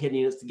all the hidden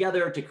units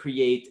together to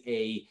create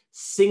a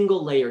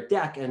single layer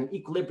deck, and an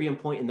equilibrium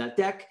point in that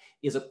deck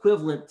is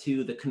equivalent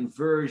to the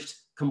converged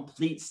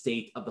complete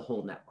state of the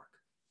whole network.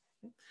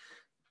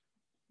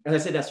 As I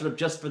said, that's sort of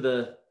just for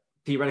the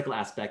theoretical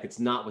aspect. It's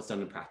not what's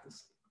done in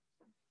practice.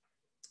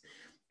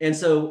 And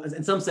so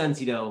in some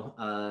sense,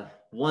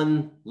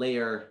 one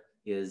layer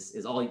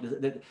is all,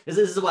 this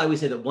is why we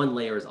say that one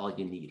layer is all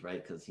you need,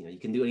 right? Because you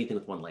can do anything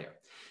with one layer.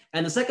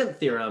 And the second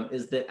theorem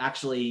is that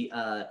actually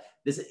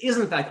this is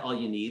in fact all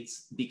you need,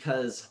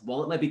 because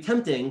while it might be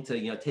tempting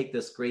to take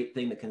this great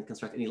thing that can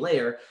construct any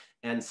layer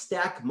and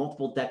stack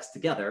multiple decks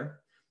together,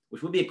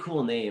 which would be a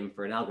cool name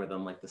for an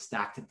algorithm like the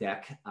stacked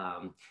deck,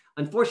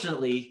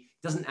 unfortunately,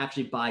 it doesn't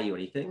actually buy you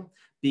anything,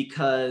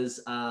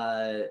 because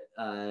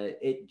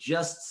it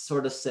just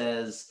sort of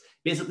says,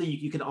 basically,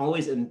 you can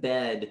always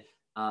embed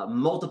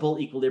multiple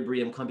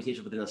equilibrium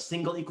computations within a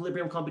single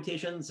equilibrium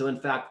computation. So in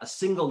fact, a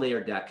single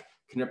layer deck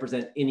can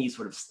represent any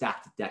sort of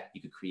stacked deck you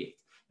could create.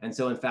 And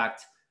so in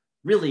fact,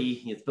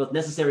 really, it's both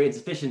necessary and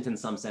sufficient in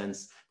some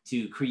sense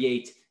to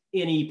create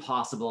any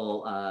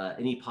possible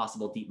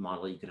deep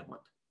model you could have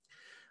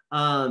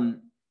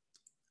wanted.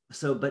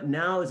 But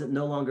now is it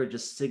no longer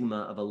just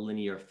sigma of a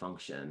linear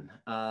function?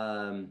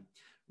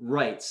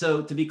 Right.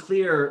 So to be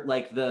clear,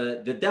 like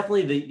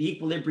definitely the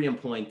equilibrium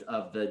point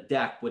of the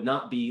deck would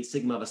not be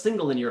sigma of a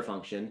single linear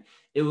function.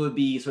 It would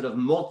be sort of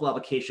multiple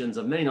applications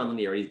of many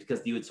nonlinearities,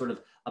 because you would sort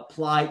of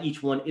apply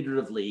each one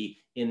iteratively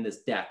in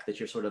this deck that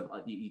you're sort of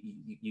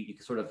you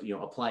sort of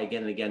apply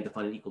again and again to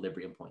find an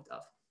equilibrium point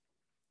of.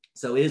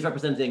 So it is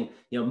representing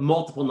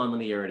multiple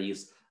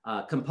nonlinearities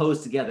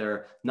composed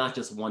together, not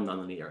just one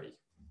nonlinearity.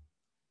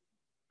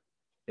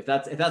 If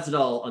that's at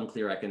all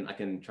unclear, I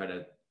can try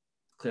to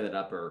clear that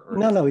up, or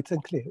no, it's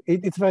unclear.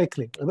 It's very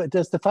clear. But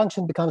just the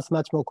function becomes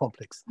much more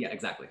complex. Yeah,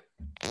 exactly.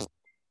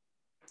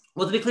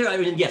 Well, to be clear, I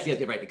mean, yes,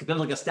 right. It becomes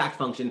like a stacked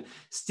function,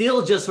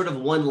 still just sort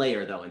of one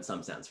layer, though, in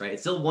some sense, right?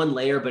 It's still one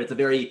layer, but it's a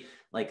very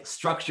like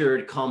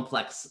structured,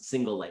 complex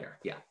single layer.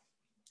 Yeah,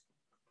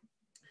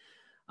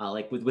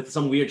 like with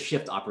some weird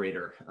shift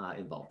operator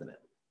involved in it.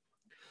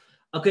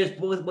 Okay,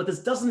 but what this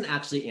doesn't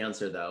actually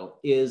answer, though,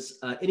 is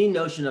any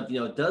notion of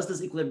does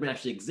this equilibrium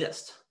actually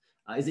exist?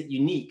 Is it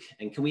unique,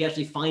 and can we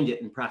actually find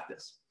it in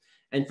practice?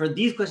 And for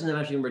these questions, I'm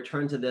actually going to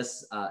return to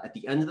this at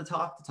the end of the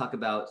talk to talk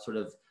about sort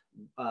of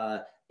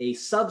a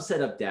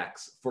subset of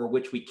decks for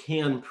which we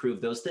can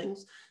prove those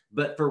things.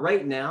 But for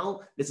right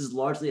now, this is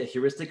largely a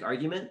heuristic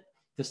argument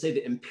to say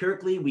that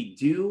empirically we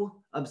do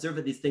observe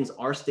that these things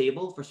are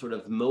stable for sort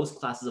of most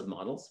classes of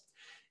models.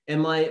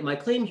 And my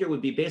claim here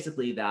would be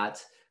basically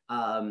that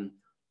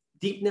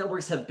deep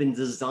networks have been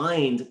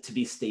designed to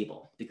be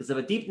stable, because if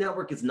a deep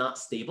network is not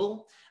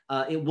stable,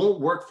 it won't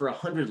work for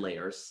 100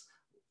 layers.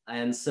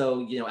 And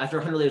so, after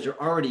 100 layers,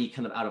 you're already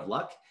kind of out of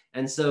luck.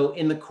 And so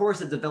in the course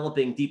of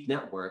developing deep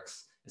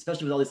networks,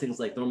 especially with all these things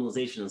like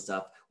normalization and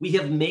stuff, we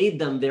have made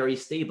them very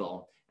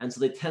stable. And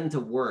so they tend to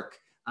work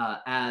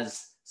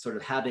as sort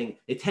of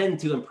they tend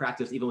to, in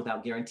practice, even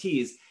without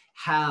guarantees,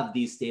 have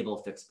these stable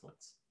fixed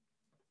points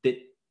that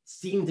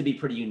seem to be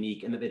pretty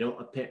unique, and that they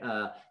don't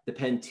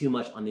depend too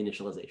much on the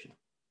initialization.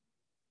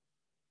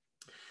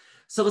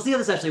 So let's see how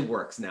this actually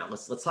works now.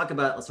 Let's talk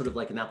about sort of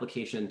like an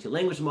application to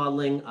language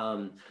modeling.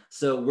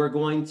 So we're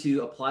going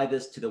to apply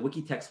this to the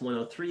Wikitext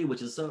 103,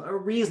 which is a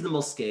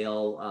reasonable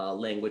scale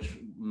language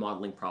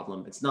modeling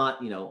problem. It's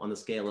not on the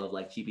scale of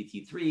like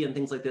GPT-3 and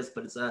things like this,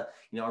 but it's a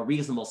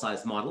reasonable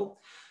sized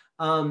model.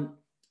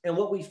 And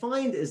what we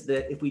find is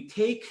that if we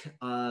take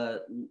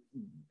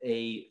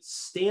a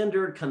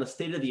standard kind of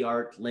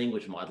state-of-the-art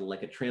language model,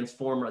 like a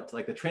transformer,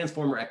 like the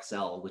Transformer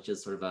XL, which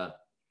is sort of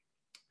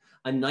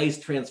a nice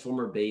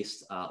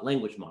transformer-based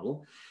language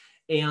model,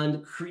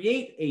 and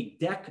create a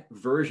deck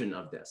version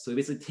of this. So we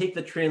basically take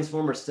the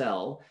transformer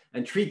cell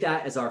and treat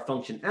that as our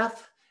function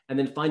f, and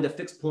then find a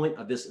fixed point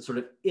of this sort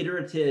of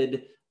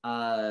iterated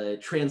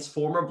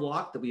transformer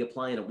block that we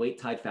apply in a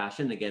weight-tied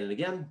fashion again and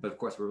again. But of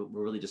course, we're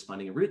really just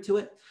finding a root to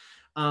it.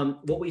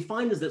 What we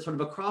find is that sort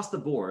of across the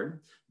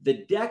board,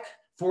 the deck,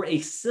 for a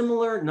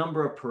similar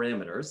number of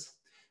parameters,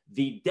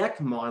 the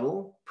deck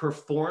model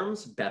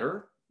performs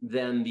better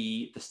than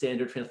the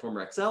standard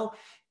Transformer XL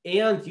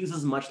and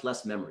uses much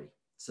less memory.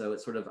 So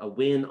it's sort of a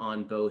win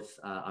on both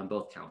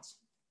counts.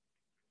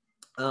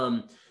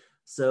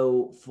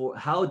 So for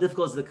how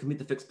difficult is it to compute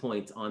the fixed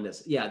point on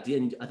this? Yeah, I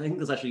think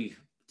there's actually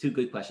two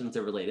good questions.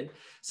 They're related.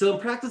 So in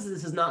practice,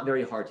 this is not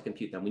very hard to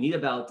compute them. We need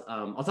about,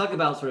 I'll talk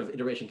about sort of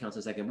iteration counts in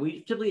a second.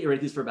 We typically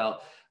iterate these for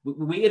about,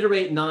 we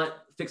iterate not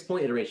fixed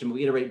point iteration, but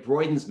we iterate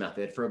Broyden's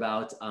method for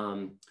about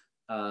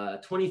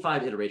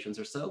 25 iterations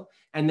or so,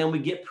 and then we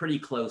get pretty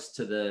close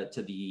to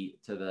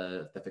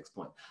the fixed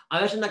point.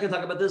 I'm actually not going to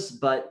talk about this,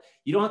 but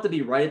you don't have to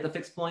be right at the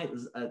fixed point.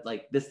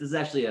 Like this is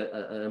actually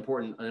an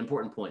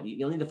important point. You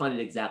don't need to find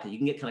it exactly. You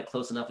can get kind of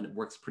close enough, and it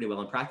works pretty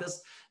well in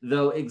practice.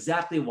 Though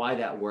exactly why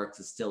that works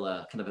is still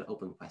a kind of an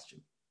open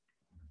question.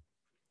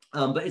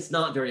 But it's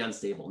not very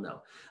unstable,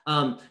 no.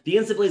 The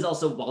instability is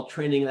also while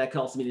training, that could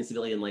also mean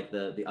instability in like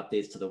the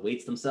updates to the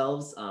weights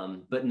themselves.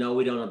 But no,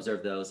 we don't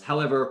observe those.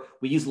 However,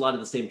 we use a lot of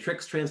the same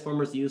tricks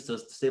transformers use to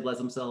stabilize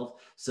themselves.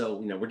 So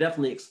we're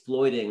definitely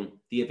exploiting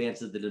the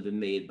advances that have been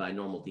made by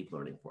normal deep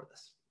learning for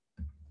this.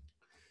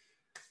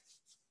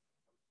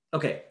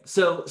 Okay,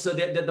 so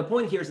the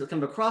point here is that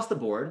kind of across the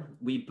board,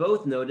 we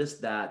both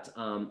noticed that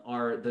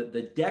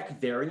the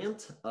deck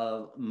variant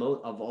of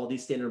all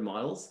these standard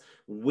models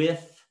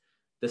with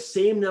the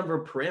same number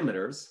of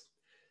parameters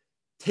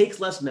takes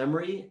less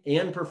memory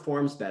and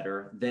performs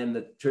better than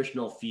the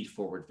traditional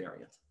feed-forward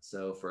variant.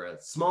 So for a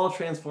small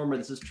transformer,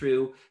 this is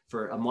true.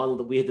 For a model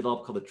that we had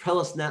developed called the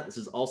trellis net, this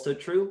is also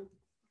true.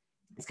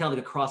 It's kind of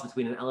like a cross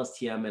between an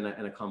LSTM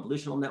and a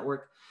convolutional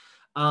network.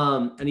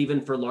 And even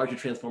for larger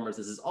transformers,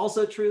 this is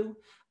also true.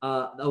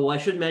 Oh, I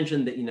should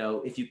mention that,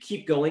 if you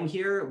keep going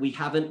here, we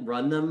haven't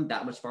run them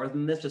that much farther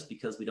than this just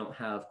because we don't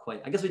have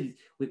quite, I guess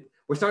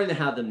we're starting to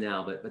have them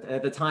now, but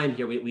at the time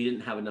here, we didn't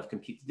have enough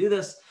compute to do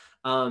this.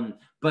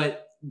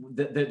 But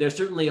there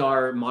certainly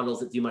are models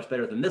that do much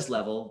better than this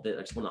level that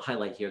I just want to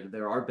highlight here, that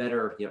there are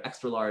better,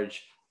 extra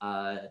large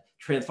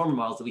transformer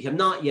models that we have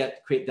not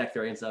yet created deck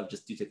variants of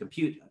just due to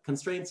compute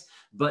constraints.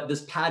 But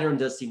this pattern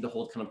does seem to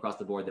hold kind of across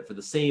the board that for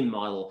the same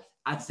model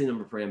at the same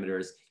number of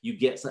parameters, you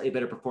get slightly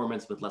better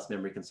performance with less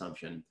memory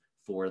consumption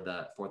for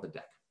the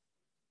deck.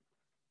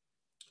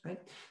 Right.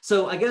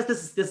 So I guess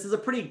this is a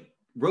pretty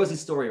rosy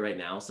story right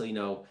now. So, you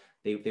know,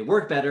 they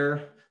work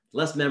better,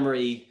 less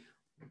memory.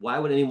 Why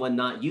would anyone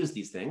not use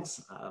these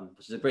things?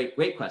 Which is a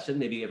great question.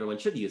 Maybe everyone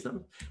should use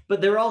them.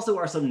 But there also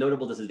are some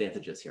notable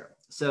disadvantages here.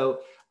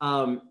 So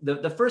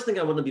the first thing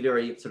I want to be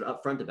very sort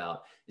of upfront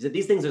about is that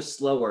these things are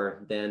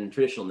slower than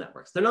traditional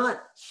networks. They're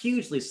not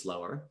hugely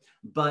slower,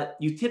 but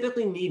you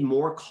typically need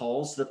more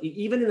calls.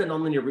 Even in a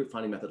nonlinear root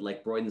finding method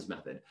like Broyden's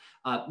method,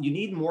 you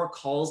need more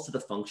calls to the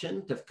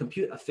function to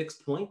compute a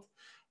fixed point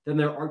than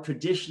there are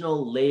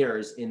traditional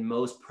layers in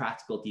most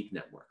practical deep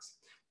networks.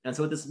 And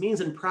so what this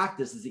means in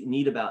practice is that you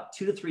need about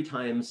 2 to 3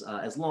 times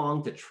as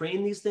long to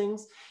train these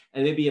things,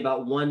 and maybe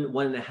about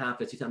 1.5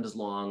 to 2 times as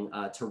long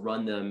to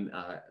run them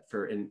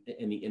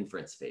in the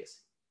inference phase.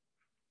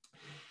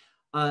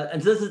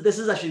 And so this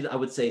is actually, I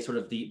would say, sort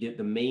of the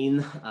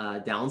main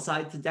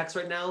downside to DEX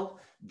right now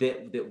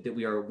that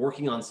we are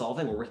working on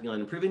solving. We're working on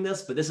improving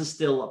this, but this is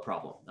still a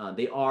problem.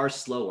 They are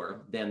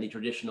slower than the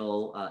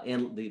traditional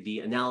and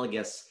the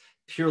analogous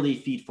purely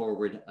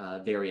feed-forward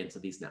variants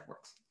of these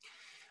networks.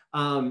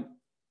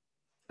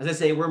 As I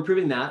say, we're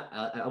improving that.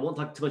 I won't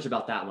talk too much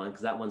about that one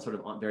because that one's sort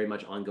of very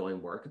much ongoing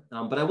work.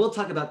 But I will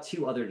talk about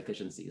 2 other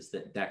deficiencies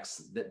that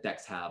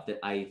DEX have that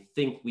I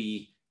think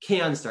we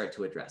can start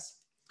to address.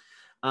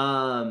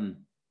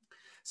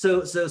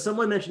 So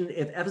someone mentioned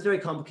if F is very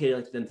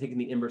complicated, then taking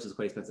the inverse is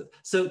quite expensive.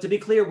 So to be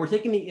clear, we're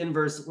taking the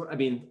inverse. I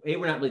mean,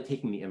 we're not really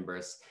taking the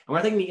inverse, and we're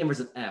not taking the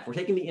inverse of F. We're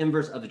taking the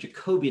inverse of the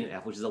Jacobian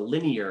F, which is a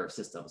linear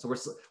system. So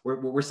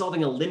we're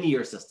solving a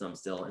linear system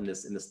still in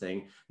this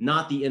thing,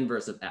 not the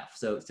inverse of F.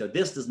 So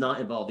this does not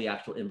involve the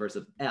actual inverse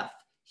of F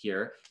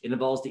here. It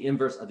involves the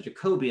inverse of the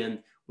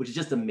Jacobian, which is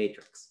just a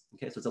matrix.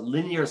 Okay, so it's a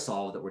linear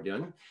solve that we're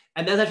doing.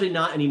 And that's actually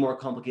not any more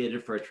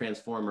complicated for a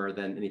transformer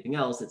than anything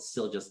else. It's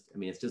still just, I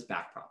mean, it's just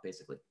backprop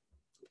basically.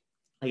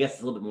 I guess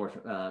it's a little bit more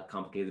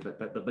complicated,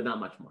 but not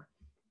much more.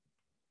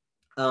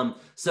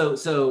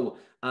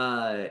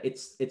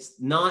 It's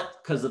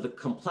not because of the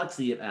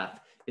complexity of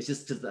F. It's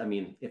just because, I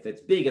mean, if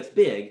it's big, it's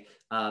big,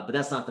 but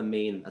that's not the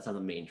main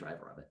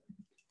driver of it.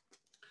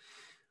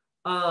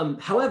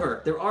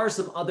 However, there are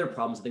some other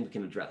problems I think we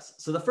can address.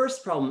 So the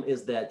first problem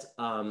is that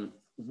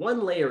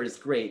one layer is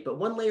great, but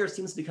one layer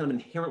seems to be kind of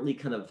inherently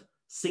kind of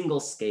single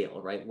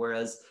scale, right?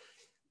 Whereas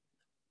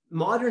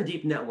modern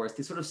deep networks,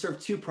 they sort of serve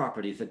 2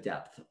 properties of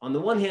depth. On the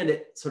one hand,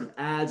 it sort of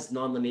adds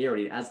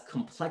nonlinearity, it adds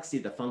complexity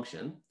to the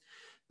function,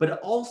 but it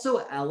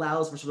also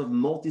allows for sort of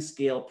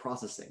multi-scale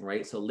processing,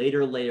 right? So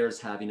later layers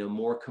have, you know,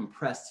 more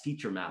compressed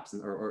feature maps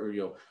or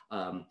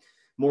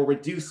more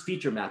reduced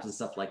feature maps and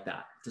stuff like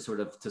that to sort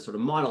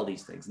of model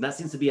these things. And that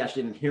seems to be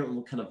actually an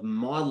inherent kind of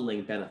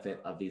modeling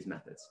benefit of these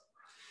methods.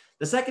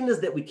 The second is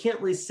that we can't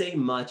really say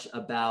much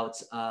about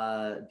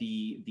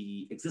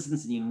the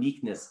existence and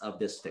uniqueness of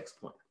this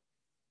fixed point.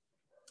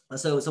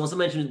 So someone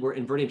mentioned we're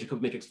inverting a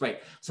Jacobi matrix,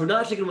 right? So we're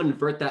not actually going to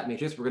invert that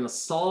matrix. We're going to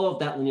solve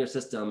that linear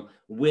system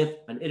with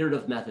an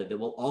iterative method that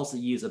will also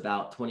use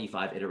about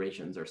 25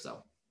 iterations or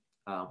so.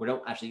 We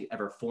don't actually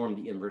ever form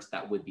the inverse.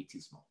 That would be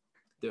too small,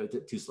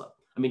 too slow.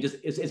 I mean,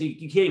 just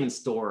you can't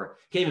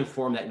even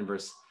form that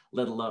inverse,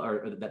 let alone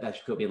or that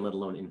Jacobian, let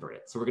alone invert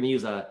it. So we're going to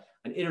use an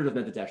iterative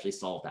method to actually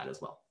solve that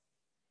as well.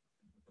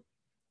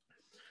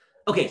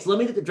 Okay, so let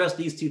me address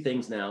these 2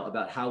 things now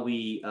about how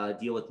we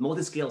deal with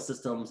multi-scale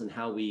systems and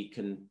how we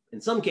can,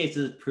 in some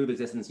cases, prove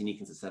existence,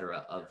 uniqueness, et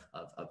cetera,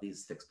 of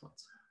these fixed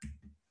points.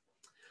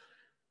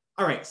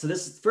 All right, so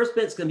this first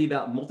bit is going to be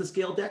about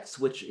multi-scale DEX,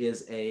 which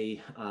is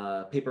a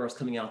paper that's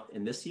coming out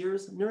in this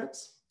year's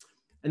NeurIPS.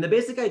 And the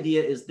basic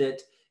idea is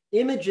that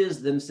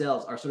images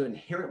themselves are sort of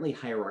inherently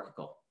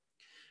hierarchical,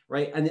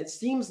 right? And it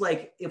seems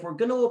like if we're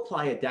going to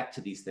apply a DEX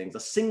to these things, a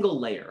single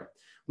layer,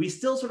 we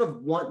still sort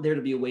of want there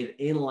to be a way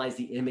to analyze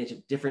the image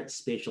at different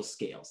spatial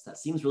scales. That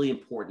seems really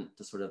important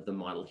to sort of the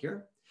model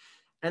here.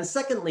 And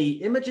secondly,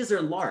 images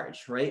are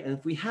large, right? And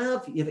if we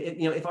have,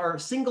 if our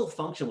single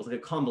function was like a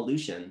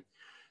convolution,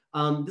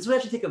 this would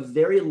actually take a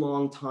very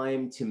long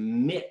time to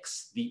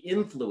mix the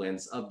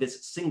influence of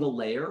this single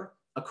layer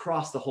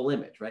across the whole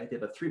image, right? If you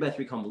have a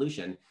 3x3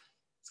 convolution,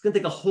 it's going to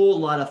take a whole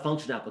lot of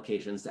function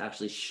applications to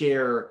actually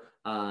share,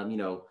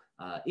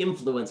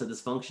 influence of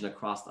this function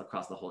across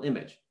the whole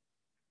image.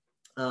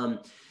 And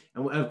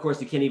of course,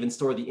 you can't even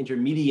store the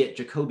intermediate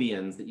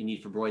Jacobians that you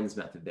need for Broyden's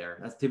method there.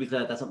 That's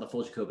typically, that's not the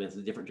full Jacobian, it's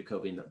a different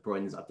Jacobian that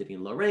Broyden is updating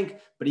in low rank,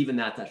 but even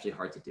that's actually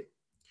hard to do.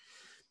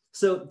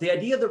 So the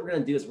idea that we're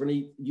going to do is we're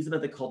going to use a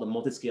method called the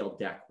multi-scale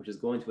DEC, which is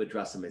going to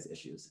address some of these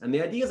issues. And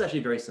the idea is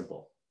actually very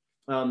simple.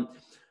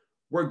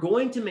 We're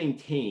going to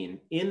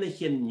maintain in the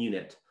hidden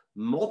unit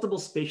multiple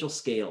spatial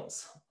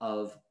scales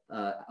of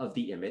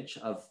the image,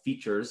 of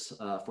features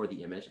for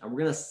the image, and we're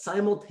going to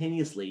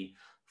simultaneously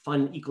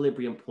find an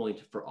equilibrium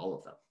point for all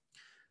of them.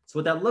 So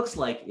what that looks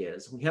like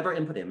is we have our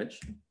input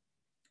image.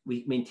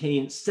 we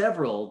maintain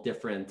several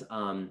different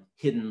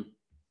hidden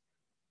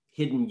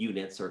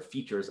units or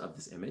features of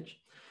this image.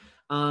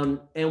 And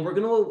we're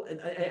going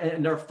to,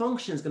 and our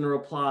function is going to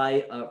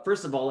apply,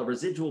 first of all, a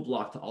residual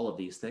block to all of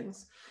these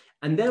things.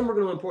 And then we're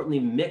going to importantly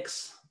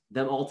mix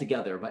them all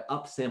together by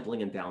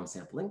upsampling and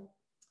downsampling.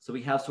 So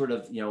we have sort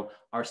of,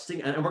 our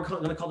and we're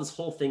going to call this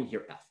whole thing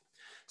here F.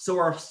 So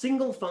our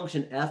single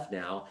function F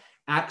now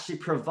actually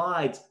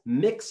provides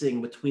mixing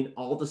between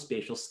all the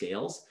spatial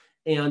scales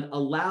and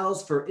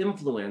allows for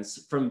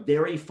influence from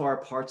very far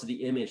parts of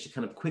the image to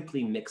kind of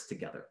quickly mix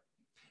together,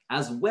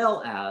 as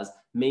well as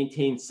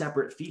maintain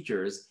separate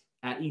features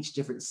at each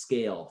different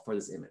scale for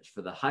this image,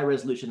 for the high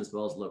resolution as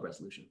well as low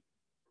resolution.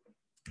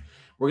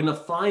 We're going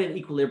to find an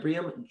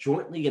equilibrium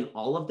jointly in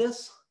all of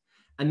this,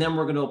 and then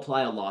we're going to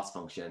apply a loss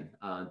function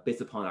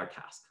based upon our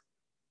task.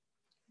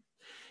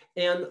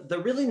 And the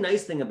really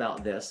nice thing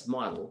about this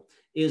model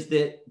is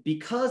that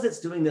because it's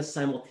doing this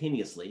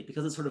simultaneously,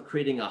 because it's sort of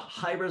creating a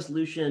high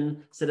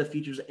resolution set of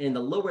features and a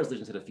low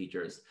resolution set of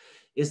features,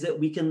 is that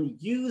we can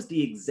use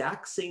the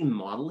exact same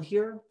model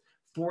here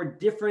for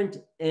different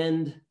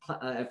end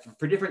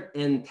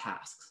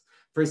tasks.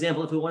 For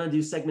example, if we want to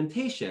do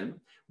segmentation,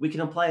 we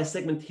can apply a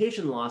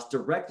segmentation loss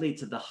directly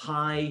to the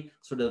high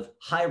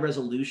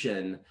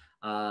resolution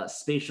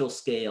spatial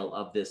scale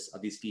of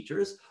these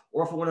features.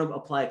 Or if we want to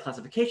apply a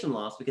classification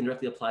loss, we can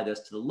directly apply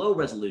this to the low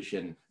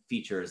resolution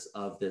features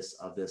of this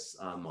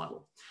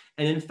model.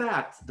 And in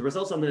fact, the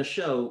results I'm going to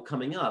show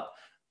coming up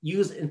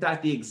use, in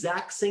fact, the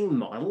exact same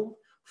model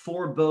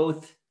for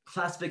both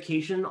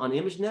classification on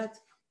ImageNet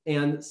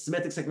and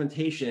semantic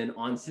segmentation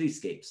on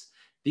cityscapes.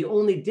 The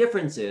only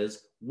difference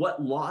is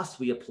what loss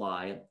we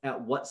apply at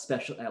what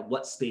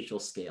spatial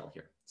scale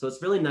here. So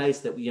it's really nice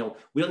that we don't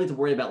need to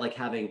worry about like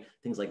having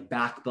things like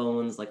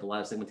backbones, like a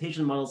lot of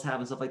segmentation models have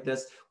and stuff like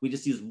this. We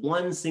just use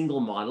one single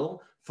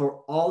model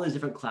for all these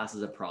different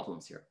classes of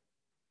problems here.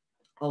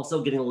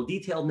 Also, getting a little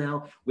detailed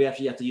now, we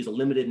actually have to use a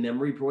limited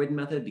memory Broyden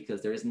method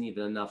because there isn't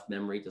even enough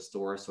memory to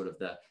store sort of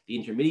the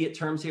intermediate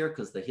terms here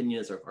because the hidden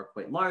units are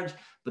quite large,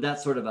 but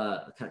that's sort of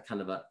a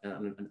kind of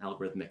an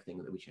algorithmic thing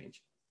that we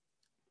change.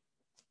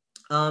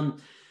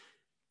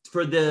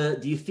 For do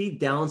you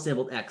feed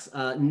downsampled X?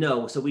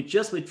 No. So we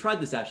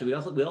tried this actually.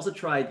 We also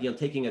tried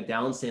taking a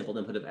downsampled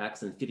input of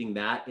X and feeding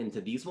that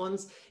into these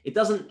ones. It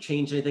doesn't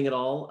change anything at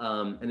all,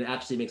 and it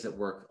actually makes it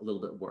work a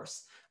little bit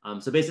worse.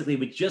 So basically,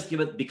 we just give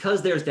it,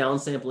 because there's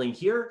downsampling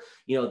here.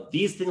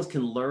 These things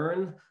can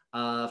learn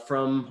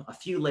from a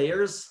few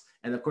layers,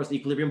 and of course the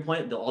equilibrium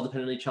point, they'll all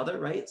depend on each other,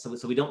 right?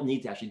 So we don't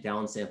need to actually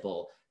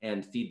downsample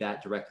and feed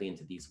that directly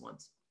into these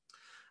ones.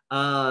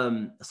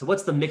 So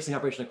what's the mixing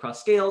operation across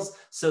scales?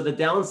 So the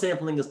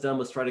downsampling is done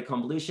with striated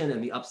convolution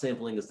and the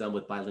upsampling is done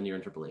with bilinear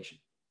interpolation.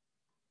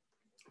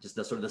 Just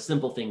the sort of the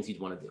simple things you'd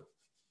want to do.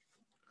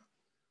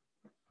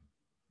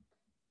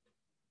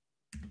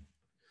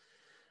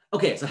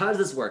 Okay, so how does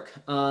this work?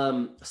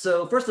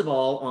 So first of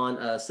all, on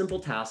a simple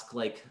task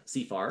like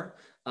CFAR,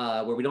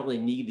 where we don't really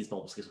need these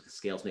multiple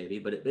scales maybe,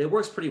 but it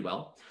works pretty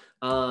well.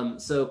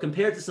 So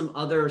compared to some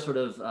other sort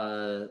of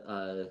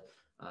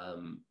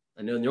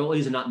I know neural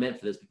ODEs are not meant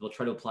for this. People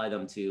try to apply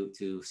them to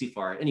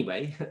CFAR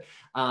anyway.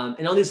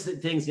 And all these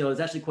things, it's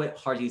actually quite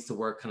hard to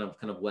work kind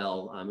of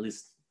well, at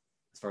least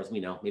as far as we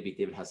know. Maybe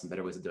David has some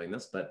better ways of doing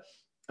this, but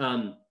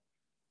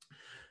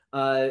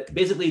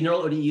basically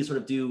neural ODEs sort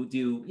of do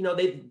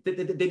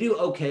they do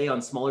okay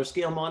on smaller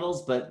scale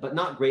models, but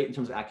not great in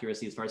terms of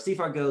accuracy as far as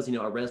CFAR goes. A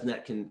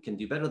ResNet can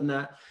do better than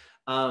that.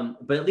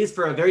 But at least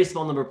for a very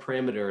small number of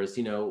parameters,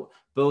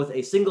 both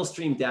a single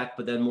stream DEC,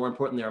 but then more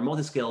importantly, our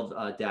multi-scaled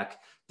DEC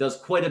does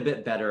quite a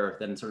bit better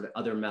than sort of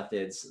other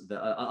methods,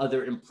 the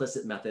other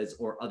implicit methods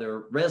or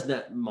other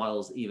ResNet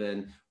models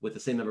even with the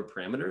same number of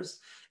parameters.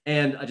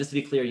 And just to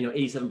be clear,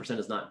 87%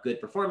 is not good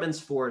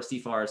performance for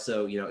CFAR.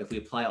 So, if we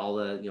apply all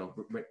the,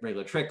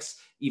 regular tricks,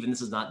 even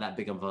this is not that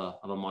big of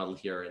a model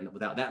here. And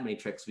without that many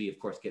tricks, we of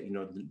course get,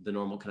 the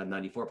normal kind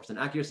of 94%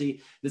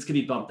 accuracy. This could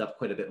be bumped up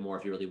quite a bit more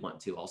if you really want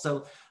to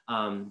also.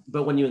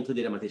 But when you include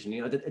data annotation,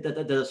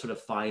 that does sort of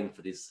fine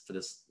for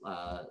this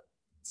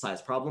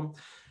size problem.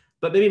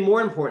 But maybe more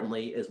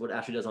importantly is what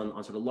Ashley does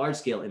on sort of large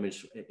scale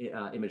image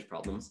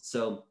problems.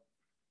 So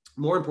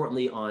more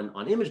importantly on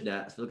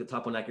ImageNet, if you look at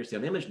top one accuracy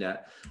on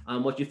ImageNet,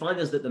 what you find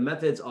is that the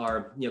methods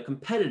are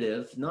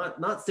competitive,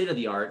 not state of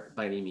the art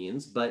by any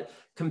means, but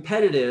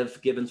competitive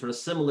given sort of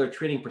similar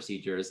training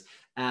procedures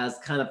as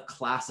kind of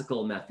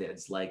classical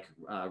methods like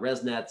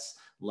ResNets,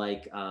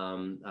 like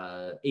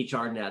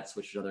HR nets,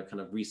 which is another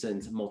kind of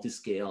recent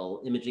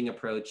multi-scale imaging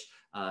approach,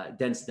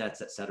 dense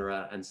nets, et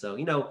cetera. And so,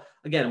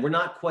 again, we're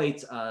not quite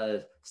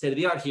state of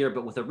the art here,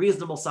 but with a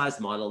reasonable sized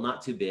model,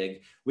 not too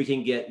big, we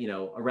can get,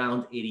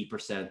 around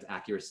 80%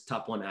 accuracy,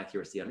 top one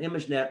accuracy on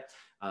ImageNet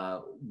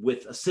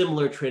with a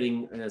similar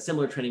training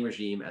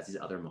regime as these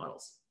other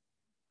models.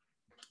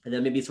 And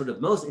then maybe sort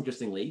of most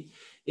interestingly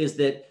is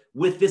that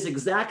with this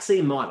exact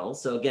same model.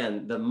 So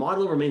again, the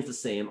model remains the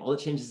same. All that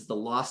changes is the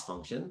loss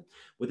function.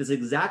 With this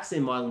exact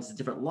same model, it's a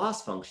different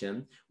loss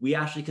function. We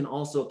actually can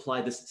also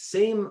apply this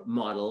same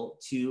model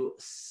to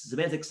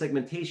semantic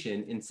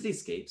segmentation in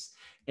cityscapes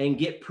and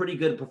get pretty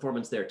good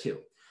performance there too.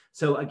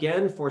 So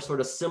again, for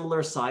sort of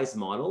similar size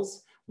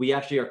models, we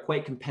actually are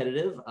quite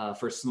competitive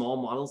for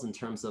small models in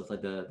terms of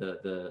like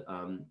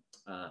the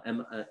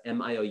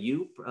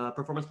MIOU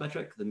performance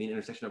metric, the mean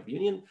intersection over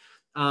union.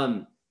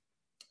 And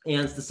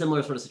it's the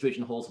similar sort of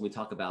situation holds when we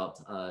talk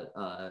about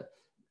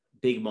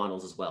big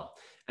models as well.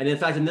 And in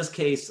fact, in this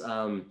case,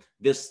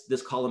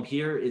 this column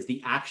here is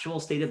the actual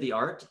state of the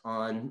art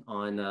on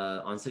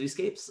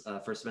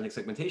cityscapes for semantic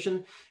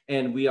segmentation,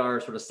 and we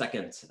are sort of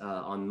second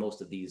on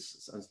most of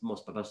these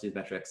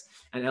metrics,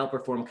 and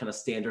outperform kind of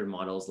standard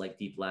models like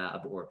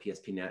DeepLab or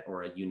PSPNet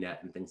or a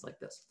UNet and things like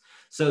this.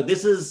 So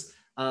this is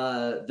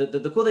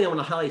the cool thing I want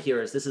to highlight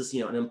here is this is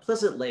an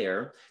implicit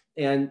layer,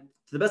 and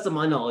to the best of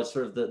my knowledge,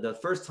 sort of the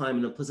first time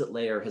an implicit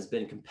layer has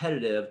been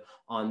competitive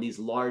on these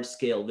large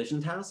scale vision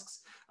tasks.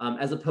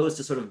 As opposed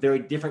to sort of very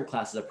different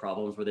classes of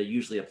problems where they're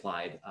usually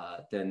applied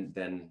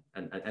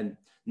and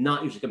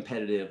not usually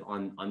competitive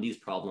on these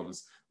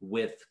problems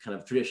with kind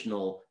of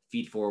traditional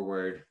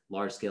feed-forward,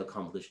 large-scale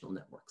convolutional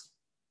networks.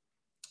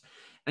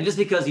 And just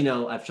because,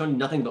 I've shown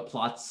nothing but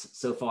plots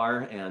so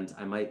far, and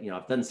I might,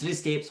 I've done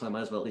cityscapes, so I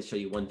might as well at least show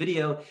you one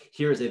video.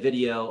 Here's a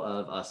video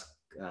of us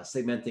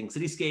segmenting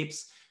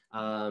cityscapes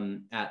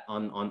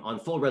on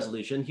full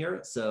resolution here.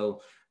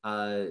 So,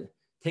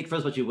 take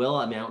first what you will.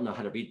 I mean, I don't know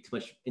how to read too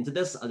much into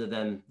this other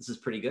than this is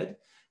pretty good.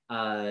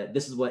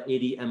 This is what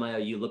 80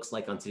 MIOU looks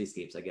like on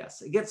cityscapes, I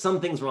guess. It gets some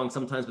things wrong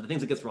sometimes, but the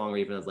things it gets wrong are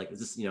even as like, is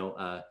this,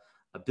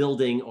 a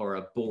building or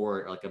a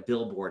board, or like a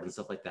billboard and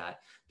stuff like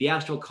that. The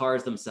actual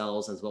cars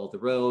themselves, as well as the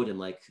road and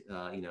like,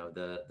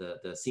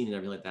 the scene and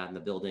everything like that, and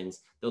the buildings,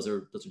 those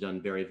are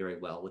done very, very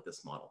well with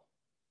this model.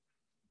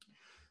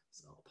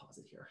 So I'll pause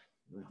it here.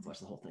 I'm gonna have to watch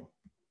the whole thing.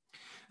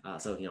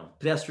 So,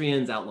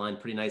 pedestrians outlined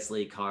pretty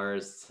nicely,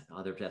 cars,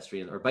 other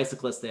pedestrians, or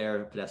bicyclists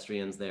there,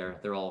 pedestrians there,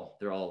 they're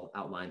all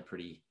outlined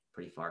pretty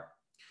far.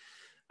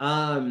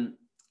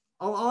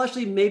 I'll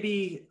actually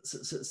maybe,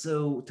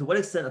 so to what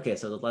extent, okay,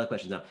 so there's a lot of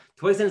questions now.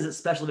 To what extent is it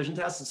special vision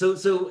tasks?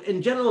 So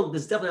in general,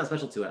 this is definitely not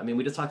special to it. I mean,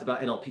 we just talked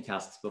about NLP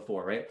tasks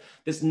before, right?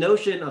 This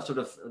notion of sort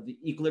of the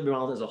equilibrium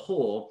model as a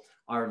whole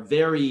are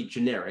very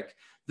generic.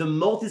 The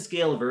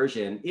multi-scale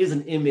version is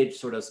an image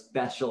sort of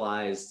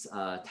specialized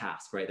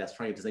task, right? That's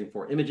trying to do something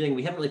for imaging.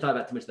 We haven't really thought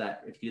about too much of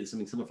that. If you do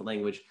something similar for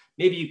language,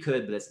 maybe you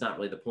could, but it's not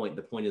really the point.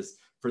 The point is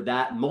for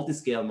that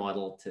multi-scale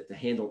model to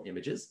handle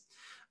images.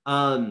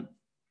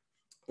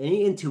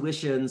 Any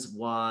intuitions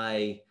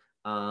why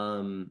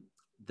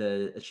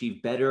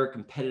achieve better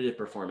competitive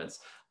performance?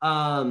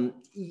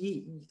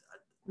 Maybe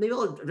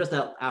I'll address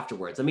that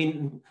afterwards. I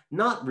mean,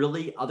 not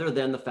really, other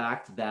than the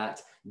fact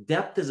that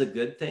depth is a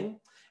good thing.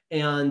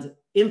 And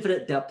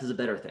infinite depth is a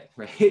better thing,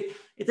 right?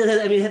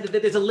 I mean,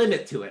 there's a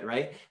limit to it,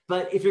 right?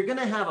 But if you're going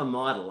to have a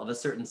model of a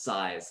certain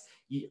size,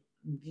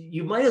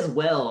 you might as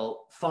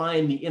well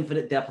find the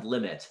infinite depth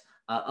limit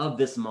of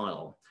this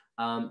model.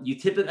 You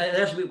typically, and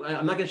actually,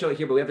 I'm not going to show it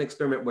here, but we have an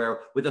experiment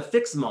where with a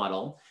fixed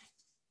model,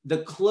 the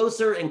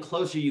closer and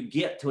closer you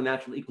get to a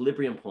natural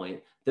equilibrium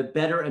point, the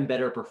better and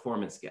better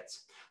performance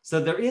gets.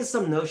 So there is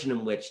some notion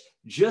in which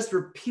just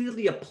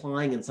repeatedly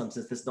applying, in some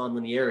sense, this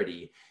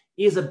nonlinearity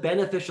is a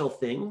beneficial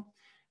thing.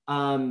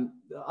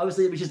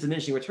 Obviously, it reaches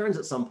diminishing returns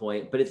at some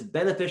point, but it's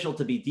beneficial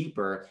to be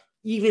deeper,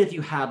 even if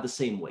you have the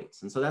same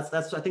weights. And so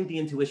that's I think the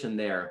intuition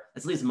there.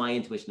 That's at least my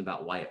intuition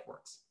about why it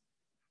works.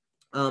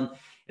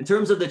 In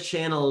terms of the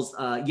channels,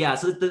 yeah,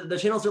 so the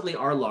channels certainly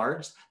are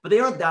large, but they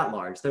aren't that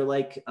large. They're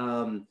like,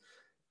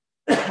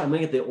 I'm gonna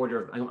get the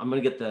order, I'm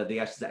gonna get the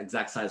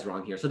exact size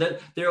wrong here. So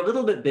they're a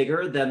little bit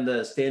bigger than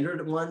the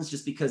standard ones,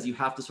 just because you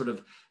have to sort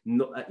of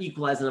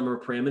equalize the number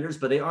of parameters,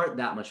 but they aren't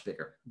that much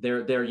bigger.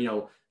 They're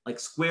like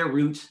square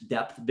root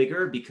depth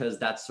bigger, because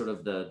that's sort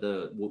of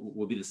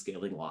will be the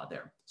scaling law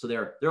there. So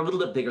they're a little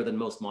bit bigger than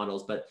most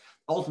models, but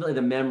ultimately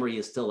the memory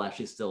is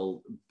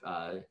still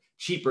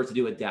cheaper to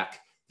do a deck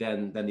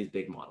than these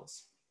big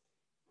models.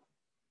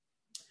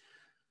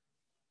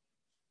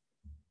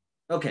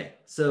 Okay,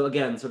 so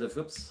again, sort of,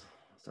 oops,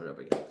 start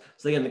over again.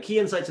 So again, the key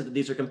insights are that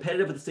these are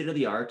competitive with the state of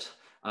the art,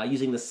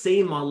 using the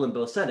same model in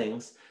both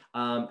settings.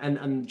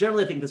 And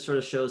generally, I think this sort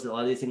of shows that a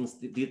lot of these things,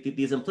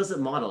 these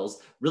implicit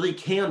models really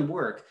can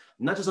work,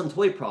 not just on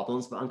toy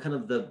problems, but on kind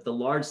of the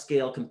large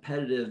scale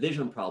competitive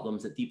vision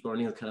problems that deep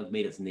learning has kind of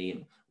made its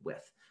name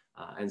with.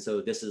 And so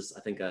this is,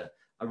 I think, a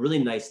really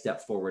nice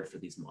step forward for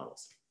these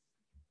models.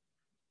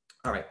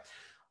 All right.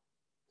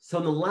 So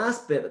in the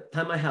last bit, the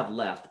time I have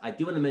left, I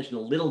do want to mention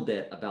a little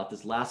bit about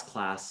this last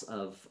class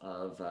of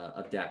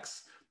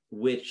decks,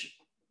 which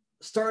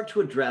start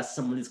to address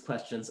some of these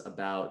questions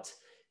about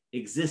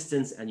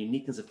existence and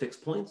uniqueness of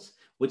fixed points,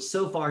 which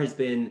so far has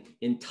been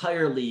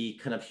entirely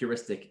kind of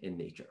heuristic in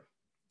nature.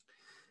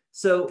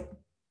 So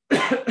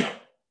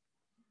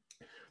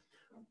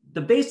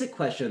the basic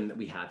question that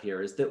we have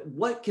here is that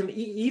what can,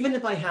 even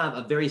if I have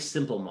a very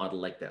simple model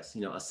like this,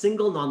 a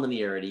single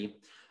nonlinearity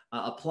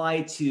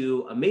applied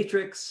to a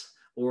matrix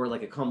or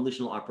like a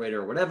convolutional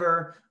operator or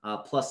whatever,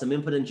 plus some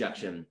input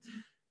injection,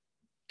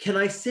 can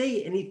I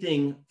say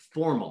anything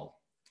formal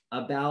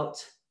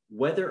about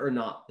whether or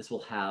not this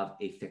will have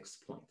a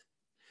fixed point?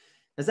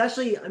 It's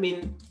actually,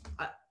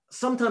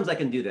 sometimes I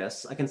can do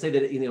this. I can say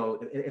that,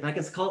 if I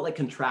can call it like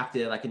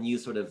contractive, I can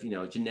use sort of,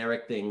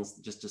 generic things,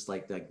 just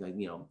like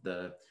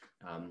the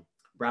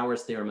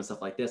Brouwer's theorem and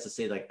stuff like this to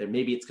say like that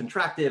maybe it's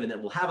contractive and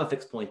it will have a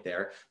fixed point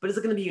there, but is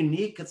it going to be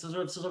unique? It's sort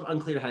of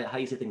unclear how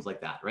you say things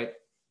like that, right?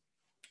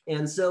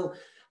 And so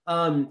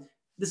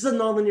this is a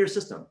nonlinear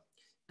system.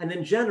 And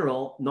in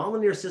general,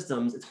 nonlinear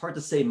systems, it's hard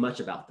to say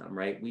much about them,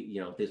 right?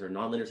 These are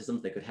nonlinear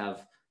systems. They could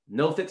have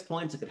no fixed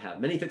points. It could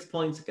have many fixed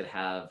points. It could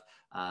have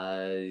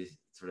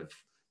sort of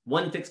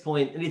one fixed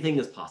point. Anything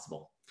is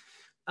possible.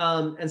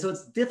 And so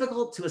it's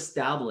difficult to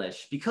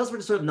establish, because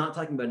we're sort of not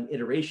talking about an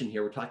iteration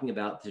here. We're talking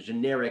about the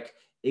generic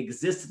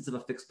existence of a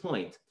fixed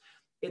point.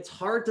 It's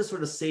hard to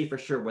sort of say for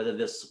sure whether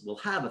this will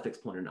have a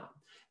fixed point or not.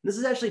 This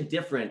is actually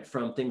different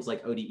from things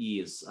like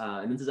ODEs.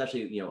 And this is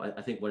actually,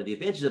 I think one of the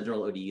advantages of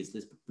neural ODEs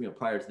is,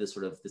 prior to this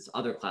this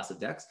other class of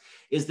decks,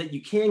 is that you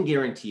can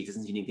guarantee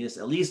existence uniqueness,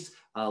 at least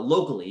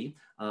locally,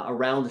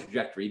 around the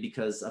trajectory,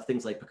 because of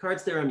things like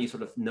Picard's theorem, you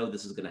sort of know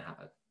this is going to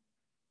happen.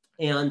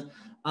 And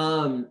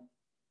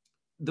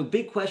the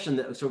big question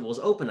that sort of was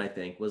open, I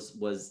think,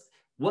 was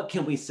what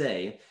can we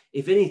say,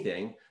 if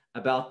anything,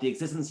 about the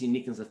existence and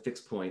uniqueness of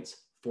fixed points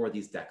for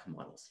these deck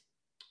models?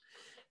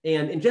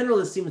 And in general,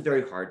 this seems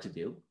very hard to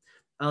do.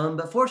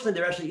 But fortunately,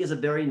 there actually is a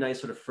very nice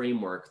sort of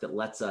framework that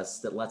lets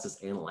us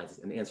analyze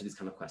and answer these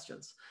kind of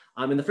questions.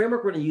 And the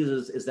framework we're going to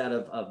use is that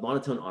of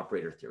monotone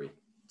operator theory.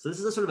 So this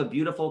is a sort of a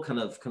beautiful kind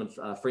of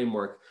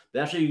framework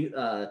that actually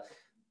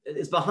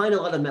is behind a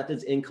lot of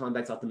methods in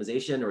convex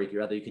optimization, or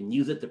you can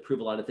use it to prove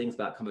a lot of things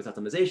about convex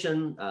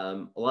optimization.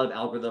 A lot of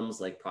algorithms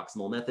like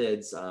proximal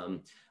methods,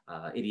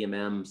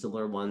 ADMM,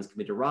 similar ones can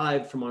be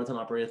derived from monotone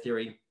operator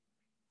theory.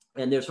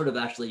 And there's sort of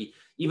actually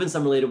even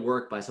some related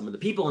work by some of the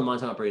people in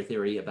monotone operator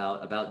theory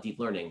about deep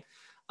learning.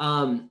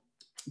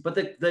 But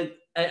and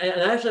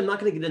actually, I'm not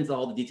going to get into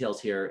all the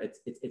details here.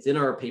 It's in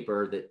our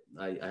paper that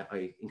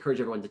I encourage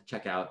everyone to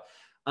check out.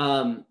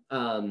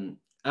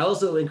 I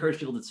also encourage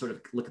people to sort of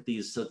look at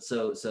these.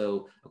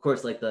 So of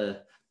course, like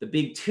the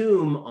big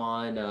tomb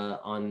on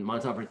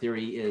monotone operator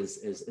theory is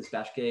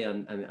Bashke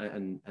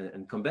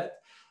and Combet.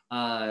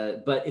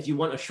 But if you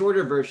want a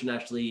shorter version,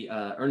 actually,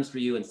 Ernst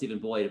Ryu and Stephen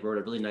Boyd wrote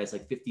a really nice,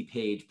 like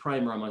 50-page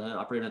primer on monotone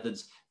operator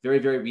methods. Very,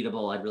 very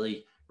readable. I'd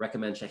really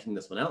recommend checking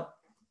this one out.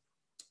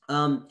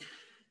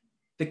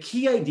 The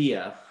key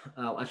idea,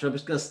 actually, I'm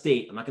just going to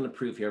state, I'm not going to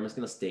prove here, I'm just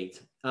going to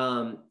state,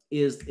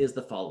 is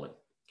the following.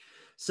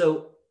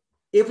 So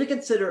if we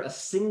consider a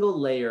single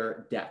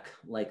layer deck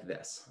like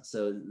this,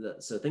 so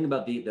think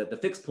about the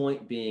fixed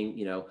point being,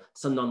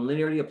 some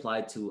nonlinearity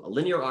applied to a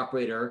linear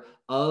operator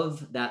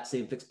of that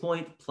same fixed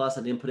point plus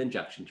an input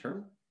injection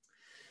term,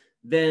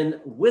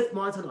 then with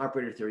monotone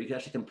operator theory,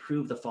 you can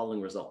prove the following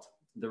result.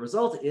 The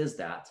result is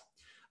that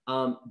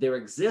there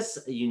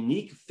exists a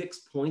unique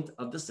fixed point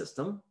of the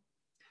system,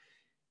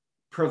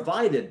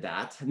 provided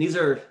that, and these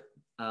are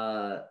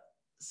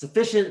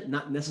sufficient,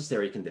 not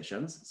necessary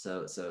conditions.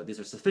 So these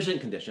are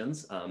sufficient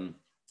conditions.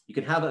 You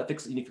can have a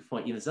fixed unique fixed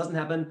point even if this doesn't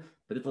happen,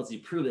 but it lets you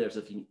prove that there's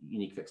a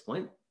unique fixed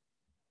point.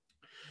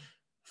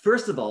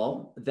 First of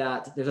all,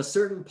 that there's a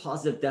certain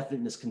positive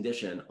definiteness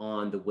condition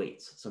on the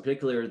weights. So in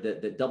particular,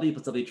 that W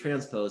plus W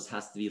transpose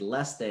has to be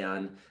less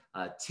than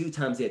 2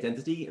 times the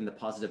identity in the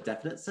positive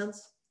definite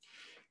sense.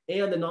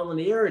 And the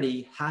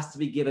nonlinearity has to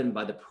be given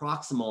by the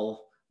proximal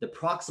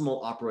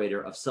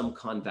operator of some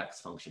convex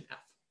function F.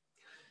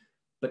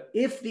 But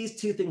if these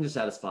two things are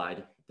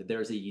satisfied, that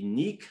there is a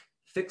unique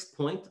fixed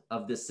point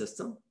of this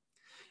system.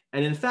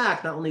 And in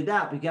fact, not only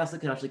that, we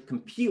can actually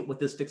compute what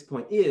this fixed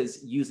point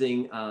is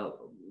using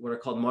what are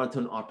called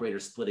monotone operator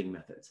splitting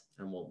methods.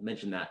 And we'll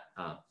mention that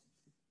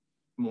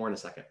more in a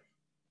second.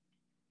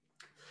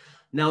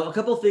 Now, a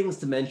couple of things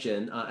to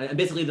mention, and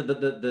basically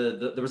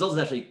the result is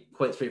actually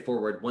quite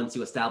straightforward once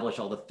you establish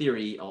all the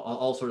theory,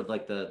 all sort of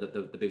like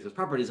the basic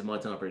properties of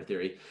monotone operator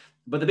theory.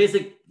 But the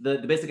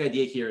basic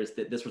idea here is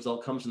that this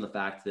result comes from the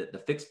fact that the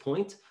fixed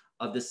point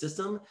of this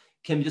system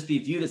can just be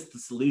viewed as the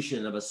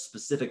solution of a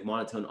specific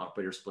monotone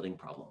operator splitting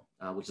problem,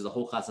 which is a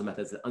whole class of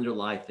methods that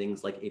underlie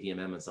things like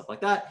ADMM and stuff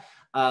like that.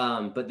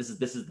 But this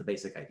is the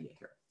basic idea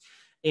here.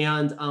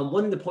 And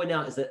one thing to point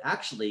out is that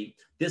actually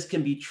this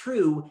can be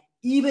true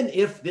even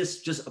if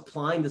this just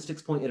applying this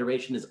fixed point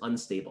iteration is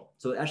unstable.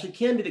 So it actually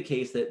can be the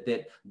case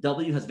that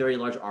W has very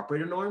large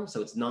operator norm.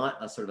 So it's not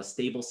a sort of a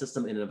stable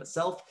system in and of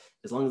itself,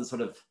 as long as it's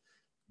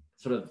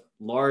sort of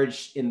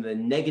large in the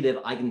negative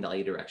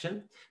eigenvalue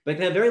direction. But it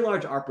can have very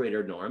large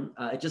operator norm.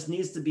 It just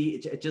needs to be,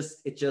 it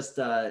just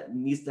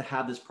needs to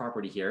have this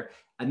property here.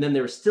 And then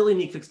there's still a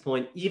unique fixed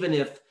point, even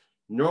if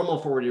normal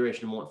forward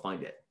iteration won't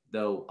find it,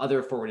 though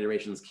other forward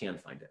iterations can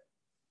find it.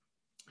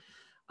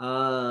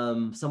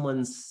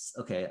 Someone's,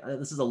 okay,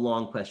 this is a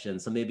long question,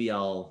 so maybe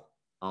I'll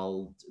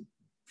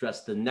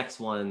address the next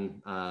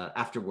one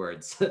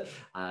afterwards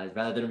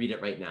rather than read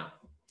it right now.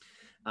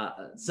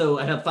 So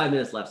I have 5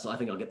 minutes left, so I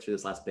think I'll get through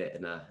this last bit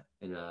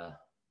in a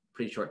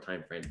pretty short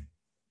time frame.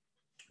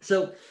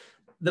 So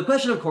the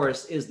question, of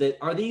course, is that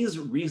are these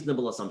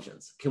reasonable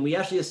assumptions? Can we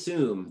actually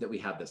assume that we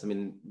have this? I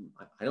mean,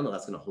 I don't know if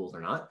that's going to hold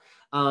or not.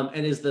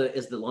 And is the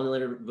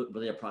nonlinear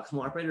really a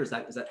proximal operator? Is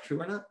that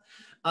true or not?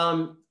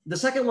 The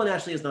second one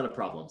actually is not a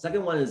problem.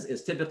 Second one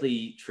is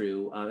typically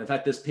true. In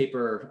fact, this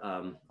paper,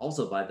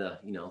 also by the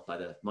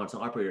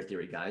monotone operator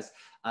theory guys,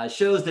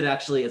 shows that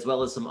actually, as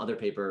well as some other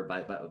paper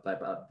by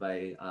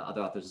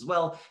other authors as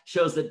well,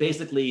 shows that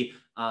basically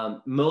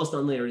most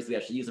nonlinearities we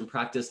actually use in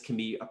practice can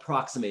be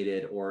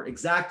approximated or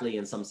exactly,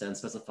 in some sense,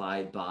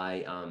 specified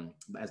by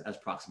as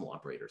proximal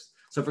operators.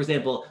 So, for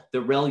example,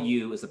 the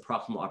rel-u is the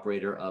proximal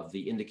operator of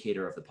the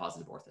indicator of the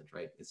positive orthant,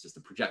 right? It's just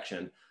a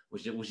projection,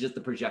 which is just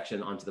the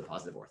projection onto the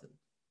positive orthant.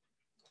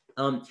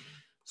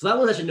 So that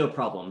one's actually no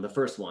problem. The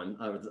first one,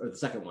 or the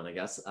second one, I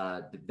guess,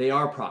 they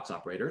are prox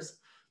operators.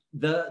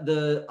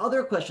 The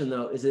other question,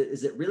 though, is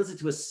it realistic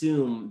to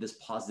assume this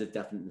positive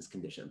definiteness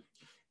condition?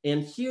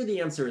 And here the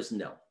answer is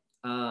no.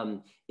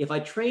 If I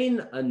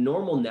train a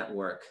normal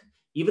network,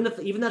 even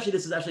actually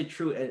this is actually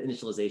true at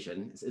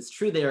initialization, it's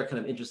true there kind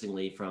of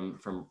interestingly from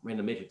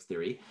random matrix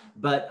theory,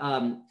 but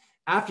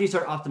after you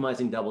start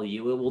optimizing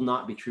W, it will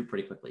not be true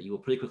pretty quickly. You will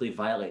pretty quickly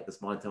violate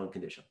this monotone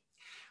condition.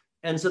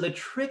 And so the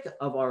trick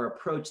of our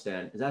approach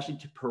then is actually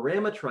to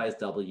parameterize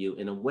W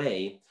in a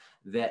way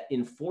that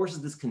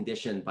enforces this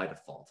condition by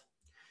default.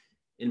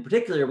 In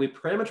particular, we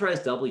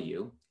parameterize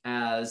W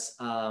as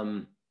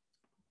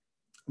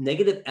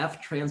negative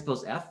F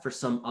transpose F for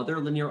some other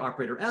linear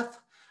operator F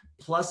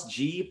plus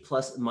G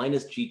plus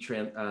minus G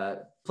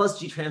plus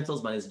G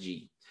transpose minus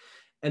G.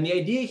 And the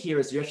idea here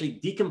is you're actually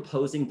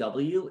decomposing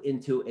W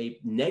into a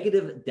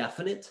negative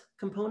definite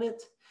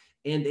component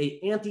and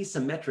a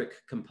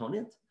anti-symmetric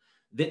component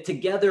that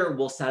together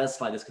will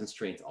satisfy this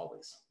constraint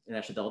always. And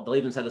actually, they'll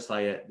even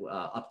satisfy it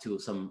up to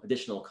some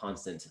additional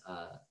constant,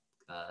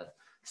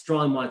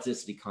 strong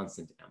monotonicity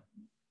constant M.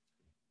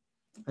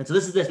 And so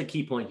this is the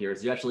key point here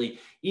is you actually,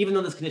 even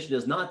though this condition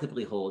does not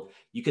typically hold,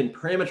 you can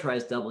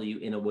parameterize W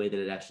in a way that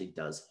it actually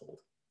does hold.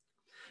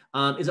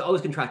 Is it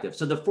always contractive?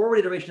 So the forward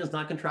iteration is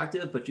not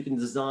contractive, but you can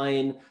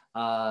design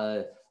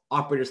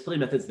operator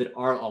splitting methods that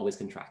are always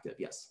contractive,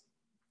 yes.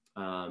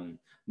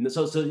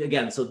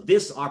 So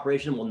this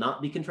operation will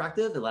not be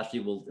contractive. It actually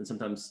will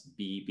sometimes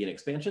be an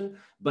expansion,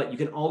 but you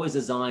can always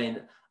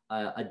design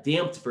a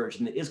damped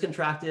version that is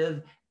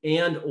contractive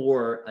and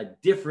or a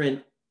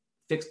different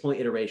fixed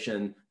point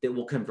iteration that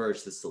will converge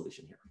to this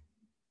solution here.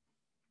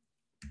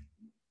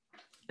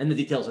 And the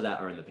details of that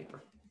are in the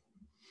paper.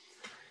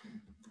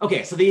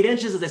 Okay, so the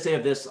advantages, as I say,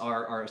 of this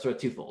are sort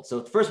of twofold.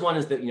 So the first one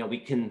is that we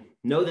can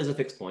know there's a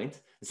fixed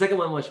point. The second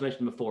one, which I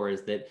mentioned before,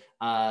 is that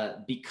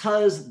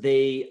because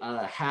we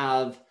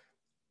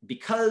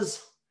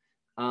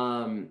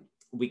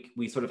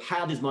sort of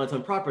have these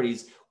monotone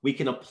properties, we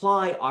can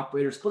apply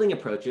operator splitting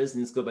approaches,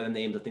 and these go by the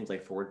names of things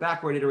like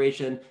forward-backward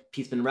iteration,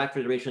 Piesman-Rackford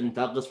iteration,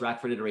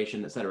 Douglas-Rackford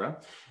iteration, et cetera,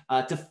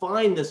 to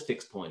find this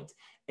fixed point.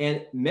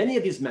 And many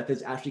of these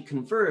methods actually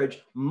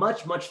converge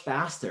much, much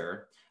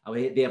faster.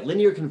 They have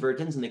linear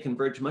convergence and they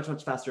converge much,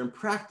 much faster in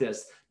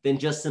practice than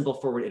just simple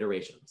forward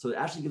iteration. So it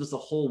actually gives us a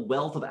whole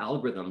wealth of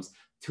algorithms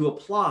to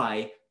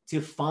apply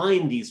to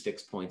find these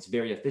fixed points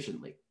very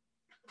efficiently.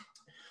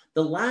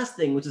 The last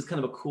thing, which is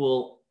kind of a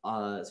cool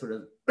sort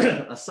of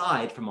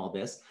aside from all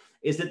this,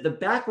 is that the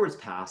backwards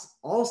pass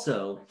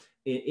also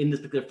in this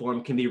particular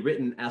form can be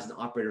written as an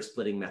operator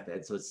splitting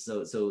method.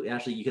 So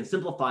actually you can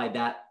simplify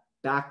that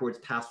backwards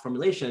pass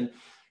formulation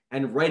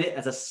and write it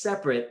as a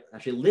separate,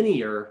 actually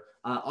linear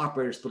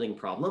operator splitting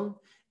problem,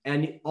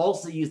 and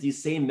also use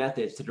these same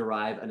methods to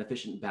derive an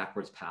efficient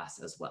backwards pass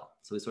as well.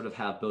 So we sort of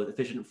have both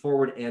efficient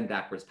forward and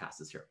backwards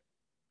passes here.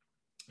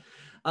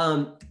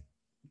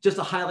 Just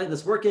to highlight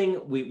this working,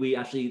 we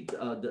actually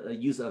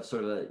use a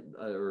sort of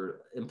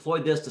or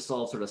employed this to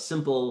solve sort of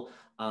simple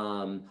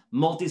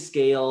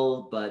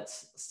multi-scale but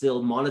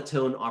still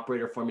monotone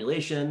operator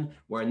formulation,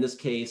 where in this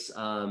case,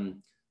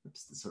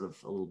 oops, sort of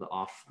a little bit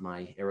off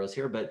my arrows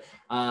here, but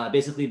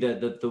basically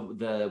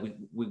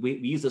we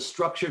use a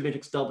structured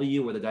matrix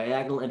W where the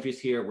diagonal entries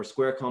here were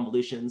square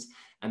convolutions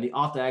and the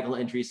off diagonal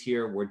entries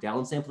here were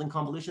downsampling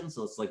convolutions.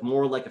 So it's like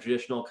more like a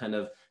traditional kind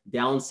of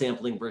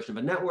downsampling version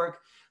of a network.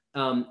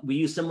 We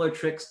use similar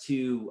tricks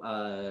to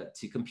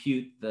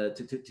compute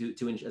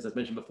as I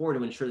mentioned before,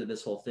 to ensure that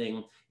this whole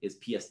thing is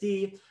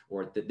PSD,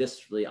 or that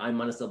this really I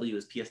minus W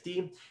is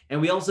PSD. And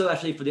we also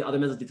actually, for the other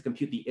methods, need to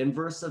compute the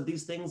inverse of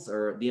these things,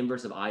 or the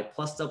inverse of I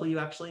plus W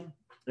actually.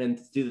 And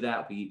to do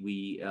that,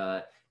 we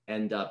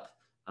end up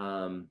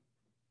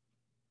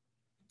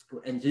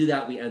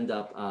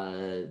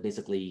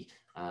basically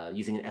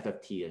using an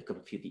FFT to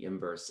compute the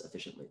inverse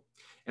efficiently.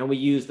 And we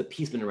use the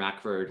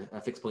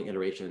Piesman-Rackford fixed point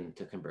iteration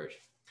to converge.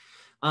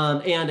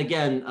 And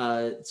again,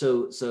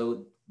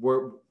 so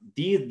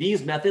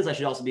these methods, I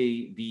should also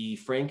be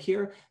frank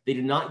here, they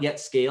do not yet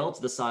scale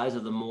to the size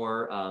of the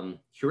more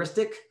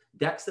heuristic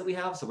decks that we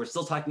have. So we're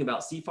still talking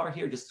about CFAR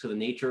here, just to the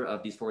nature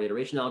of these forward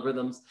iteration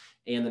algorithms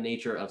and the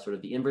nature of sort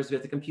of the inverse we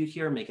have to compute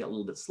here, make it a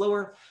little bit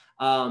slower.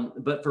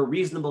 But for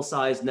reasonable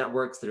sized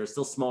networks that are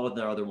still smaller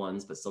than our other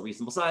ones, but still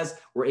reasonable size,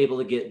 we're able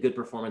to get good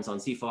performance on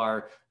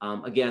CFAR.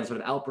 Again,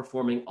 sort of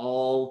outperforming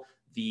all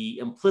the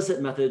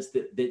implicit methods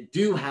that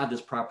do have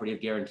this property of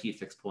guaranteed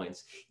fixed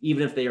points,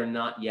 even if they are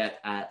not yet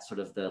at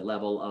sort of the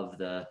level of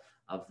the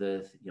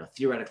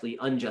theoretically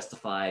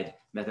unjustified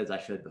methods I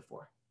showed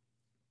before.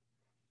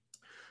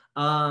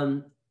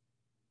 Shai,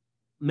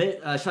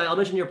 I'll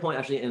mention your point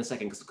actually in a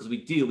second, because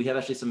we have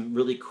actually some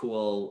really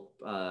cool,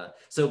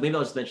 so maybe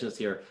I'll just mention this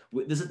here.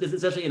 This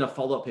is actually in a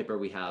follow-up paper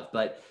we have,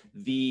 but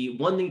the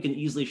one thing you can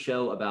easily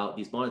show about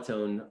these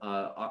monotone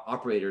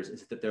operators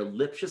is that their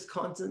Lipschitz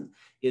constant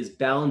is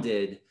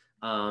bounded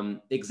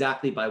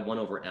exactly by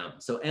 1/m.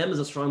 So m is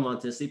a strong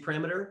monotonicity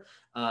parameter.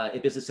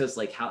 It basically says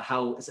like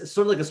how it's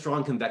sort of like a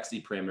strong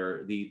convexity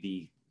parameter.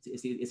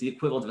 It's the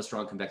equivalent of a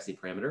strong convexity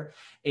parameter.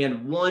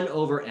 And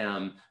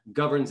 1/m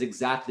governs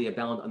exactly a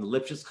bound on the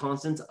Lipschitz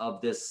constant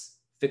of this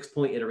fixed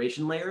point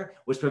iteration layer,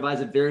 which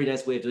provides a very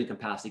nice way of doing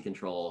capacity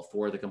control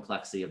for the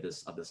complexity of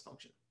this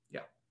function.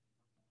 Yeah.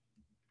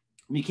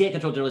 You can't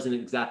control generalization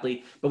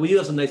exactly, but we do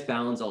have some nice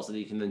bounds also that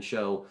you can then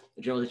show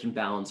the generalization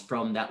bounds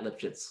from that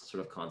Lipschitz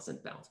sort of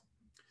constant bound.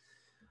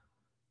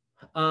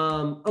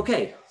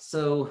 Okay,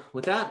 so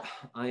with that,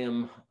 I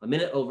am a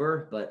minute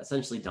over, but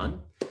essentially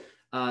done.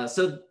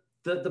 So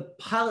the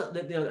pilot,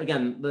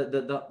 again,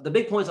 the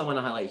big points I want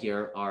to highlight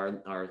here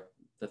are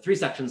the three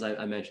sections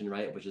I mentioned,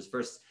 right? Which is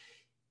first,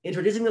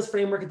 introducing this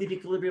framework of deep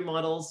equilibrium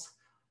models,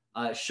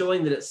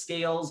 showing that it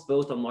scales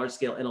both on large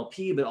scale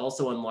NLP, but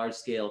also on large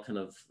scale kind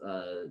of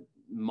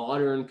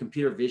modern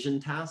computer vision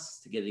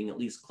tasks, to getting at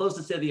least close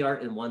to state of the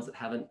art, and ones that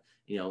haven't,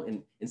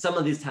 in some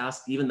of these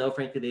tasks, even though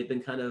frankly they've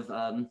been kind of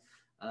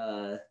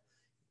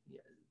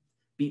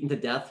beaten to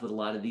death with a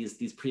lot of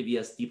these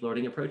previous deep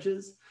learning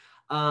approaches.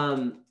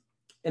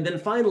 And then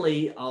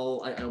finally, I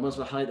almost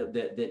want to highlight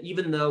that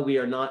even though we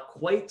are not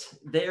quite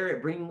there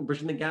at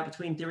bridging the gap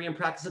between theory and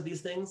practice of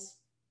these things,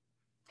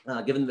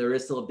 given there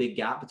is still a big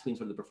gap between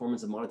sort of the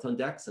performance of monotone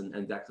decks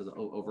and decks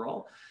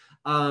overall,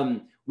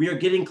 we are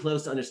getting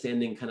close to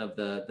understanding kind of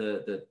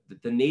the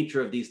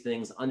nature of these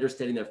things,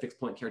 understanding their fixed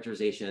point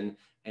characterization,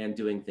 and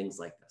doing things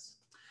like this.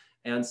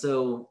 And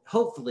so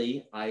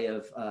hopefully I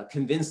have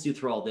convinced you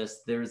through all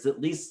this, there's at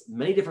least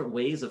many different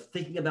ways of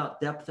thinking about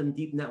depth and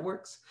deep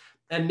networks.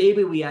 And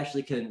maybe we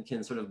actually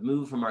can sort of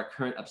move from our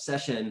current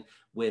obsession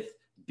with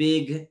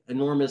big,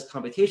 enormous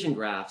computation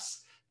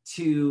graphs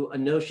to a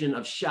notion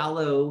of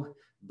shallow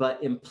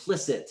but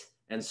implicit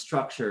and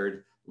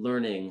structured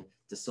learning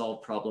to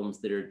solve problems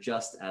that are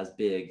just as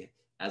big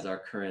as our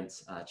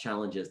current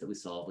challenges that we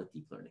solve with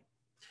deep learning.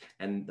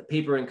 And the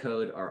paper and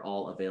code are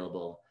all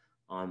available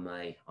on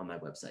my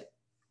website.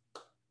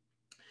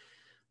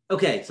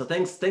 Okay, so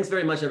thanks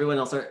very much, everyone.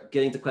 I'll start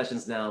getting to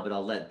questions now, but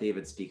I'll let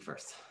David speak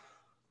first.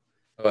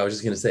 Oh, I was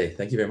just going to say,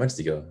 thank you very much,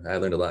 Zico. I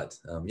learned a lot.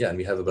 Yeah, and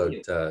we have about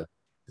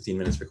 15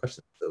 minutes for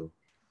questions. So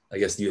I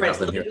guess you have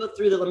them here.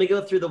 Let me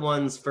go through the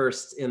ones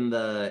first in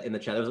the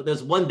chat.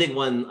 There's one big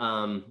one.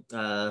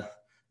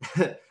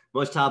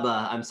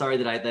 Mojtaba, I'm sorry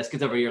that I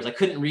skipped over yours. I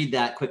couldn't read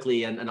that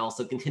quickly and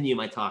also continue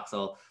my talk,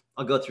 so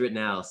I'll go through it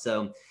now.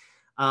 So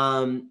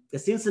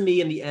it seems to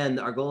me in the end,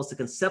 our goal is to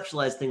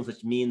conceptualize things,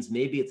 which means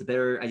maybe it's a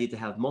better idea to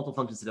have multiple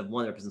functions instead of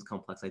one that represents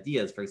complex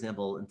ideas. For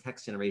example, in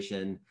text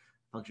generation,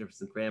 function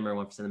represents grammar,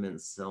 one for sentiment,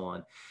 and so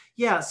on.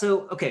 Yeah,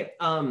 so, okay.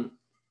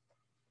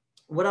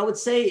 What I would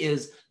say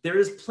is there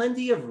is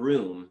plenty of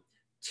room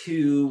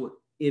to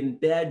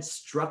embed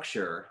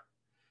structure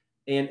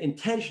and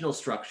intentional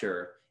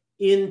structure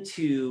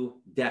into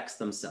decks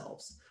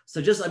themselves.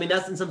 So just, I mean,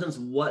 that's in some sense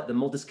what the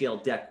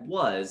multiscale deck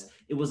was.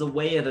 It was a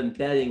way of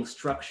embedding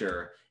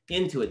structure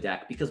into a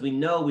deck because we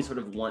know we sort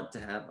of want to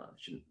have, I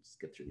shouldn't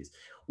skip through these.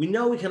 We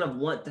know we kind of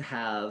want to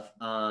have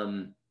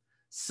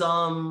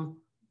some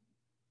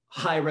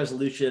high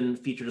resolution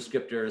feature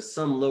descriptors,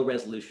 some low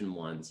resolution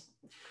ones.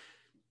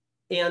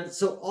 And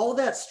so all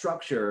that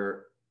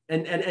structure,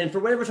 and for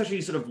whatever structure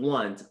you sort of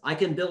want, I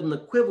can build an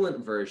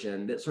equivalent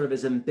version that sort of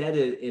is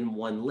embedded in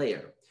one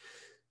layer.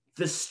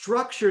 The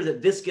structure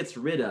that this gets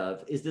rid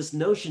of is this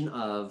notion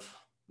of,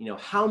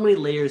 how many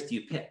layers do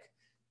you pick?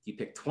 Do you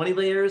pick 20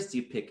 layers? Do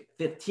you pick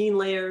 15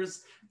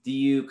 layers? Do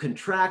you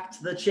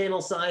contract the channel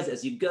size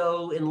as you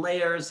go in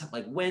layers?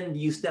 Like when do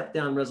you step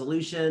down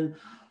resolution?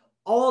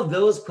 All of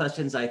those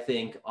questions, I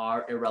think,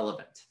 are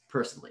irrelevant,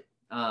 personally.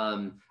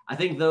 I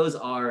think those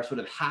are sort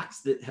of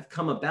hacks that have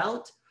come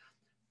about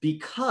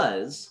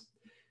because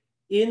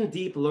in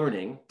deep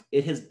learning,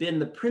 it has been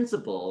the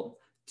principle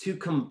to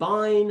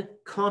combine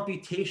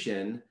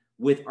computation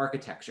with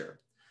architecture.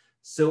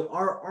 So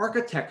our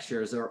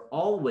architectures are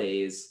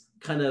always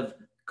kind of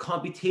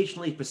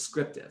computationally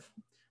prescriptive.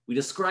 We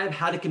describe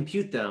how to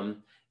compute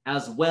them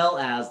as well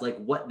as like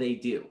what they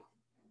do.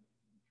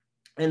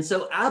 And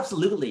so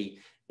absolutely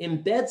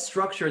embed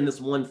structure in this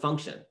one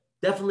function.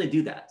 definitely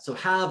do that. So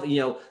have, you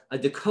know, a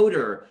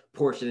decoder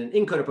portion, an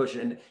encoder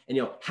portion, and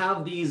you know,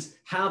 have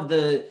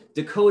the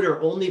decoder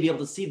only be able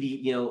to see the,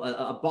 you know,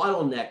 a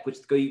bottleneck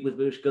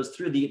which goes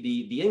through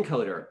the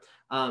encoder.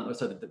 Or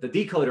so the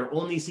decoder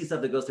only sees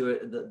stuff that goes through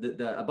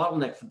a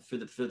bottleneck for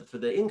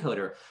the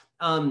encoder.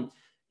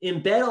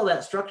 Embed all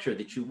that structure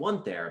that you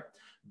want there,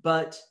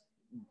 but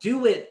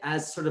do it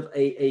as sort of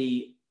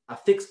a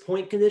fixed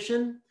point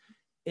condition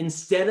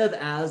instead of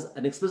as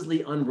an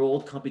explicitly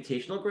unrolled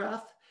computational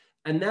graph.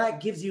 And that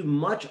gives you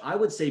much, I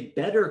would say,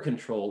 better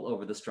control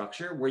over the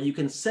structure, where you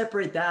can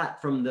separate that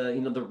from the,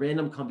 you know, the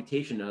random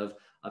computation of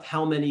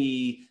how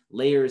many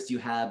layers you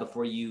have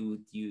before you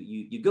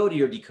go to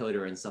your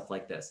decoder and stuff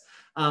like this.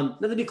 Now,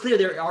 to be clear,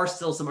 there are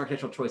still some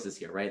architectural choices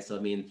here, right? So,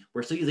 I mean,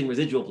 we're still using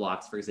residual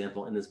blocks, for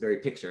example, in this very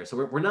picture.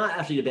 So we're not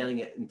actually abandoning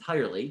it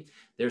entirely.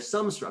 There's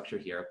some structure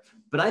here,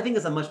 but I think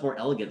it's a much more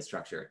elegant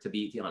structure, to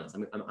be honest.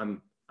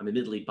 I'm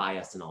admittedly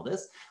biased in all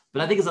this,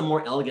 but I think it's a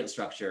more elegant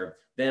structure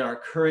than our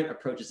current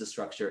approaches to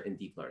structure in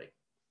deep learning.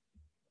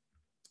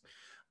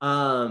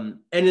 And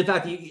in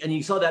fact,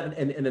 you saw that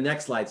in the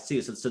next slides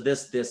too. So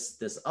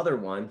this other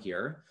one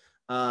here,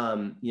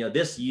 you know,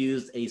 this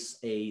used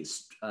a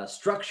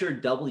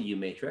structured W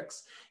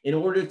matrix in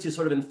order to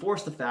sort of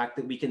enforce the fact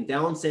that we can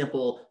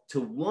downsample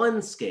to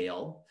one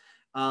scale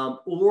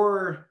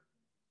or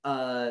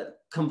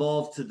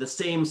convolve to the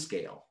same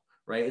scale,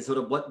 right? Is sort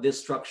of what this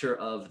structure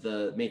of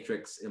the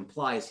matrix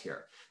implies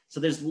here. So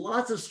there's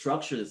lots of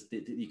structures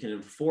that you can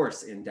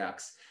enforce in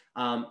DEX.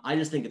 I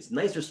just think it's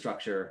nicer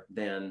structure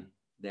than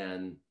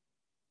the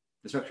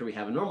structure we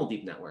have in normal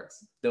deep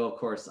networks, though of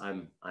course I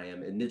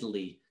am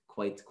admittedly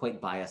quite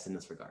biased in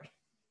this regard.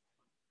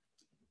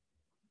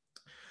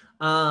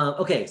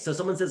 Okay, so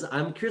someone says,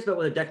 I'm curious about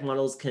whether DEC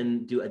models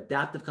can do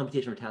adaptive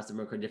computation for tasks that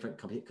require different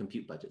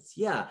compute budgets.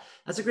 Yeah,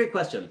 that's a great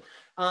question.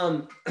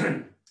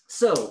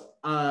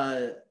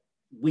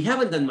 We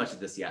haven't done much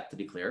of this yet, to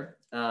be clear,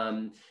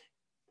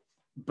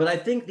 but I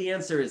think the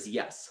answer is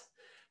yes.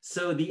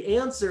 So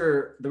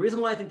the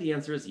reason why I think the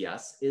answer is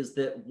yes is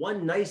that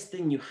one nice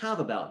thing you have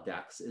about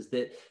DEX is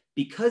that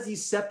because you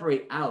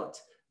separate out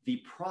the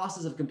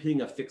process of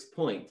computing a fixed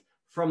point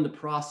from the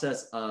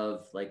process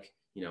of, like,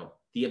 you know,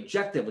 the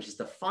objective, which is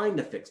to find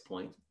a fixed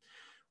point,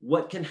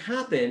 what can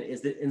happen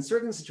is that in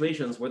certain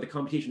situations where the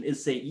computation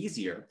is, say,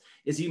 easier,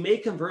 is you may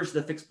converge to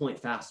the fixed point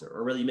faster,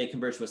 or really you may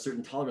converge to a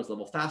certain tolerance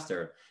level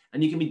faster,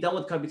 and you can be done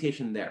with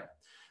computation there.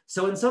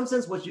 So in some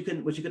sense, what you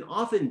can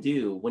often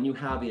do when you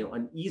have, you know,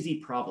 an easy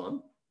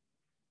problem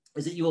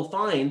is that you will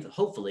find,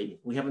 hopefully,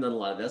 we haven't done a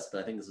lot of this,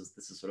 but I think this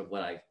is sort of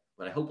what I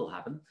hope will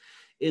happen,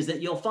 is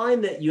that you'll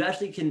find that you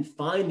actually can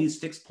find these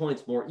fixed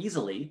points more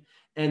easily,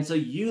 and so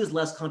use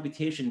less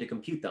computation to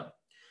compute them.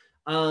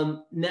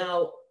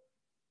 Now,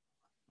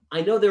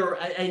 I know there are,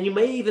 and you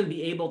may even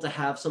be able to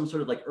have some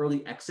sort of like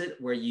early exit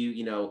where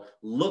you know,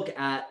 look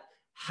at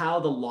how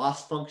the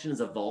loss function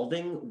is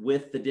evolving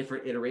with the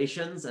different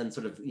iterations and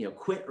sort of, you know,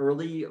 quit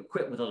early, or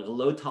quit with a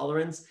low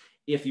tolerance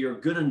if you're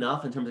good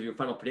enough in terms of your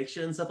final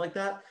prediction and stuff like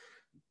that.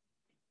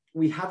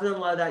 We haven't done a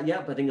lot of that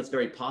yet, but I think it's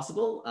very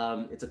possible.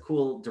 It's a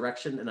cool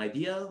direction and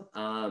idea,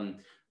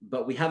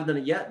 but we haven't done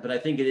it yet, but I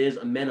think it is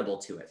amenable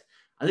to it.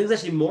 I think it's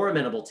actually more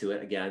amenable to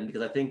it, again,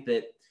 because I think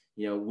that,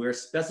 you know, we're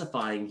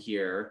specifying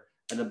here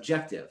an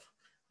objective.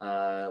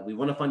 We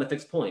want to find a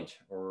fixed point,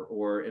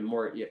 or in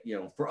more, you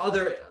know, for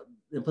other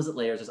implicit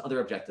layers, there's other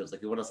objectives,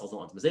 like we want to solve an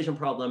optimization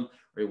problem,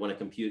 or we want to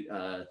compute,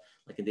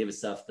 like in David's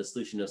stuff, the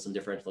solution of some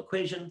differential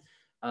equation.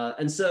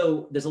 And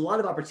so there's a lot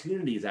of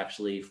opportunities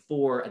actually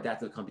for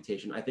adaptive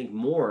computation, I think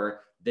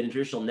more than in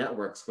traditional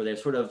networks, where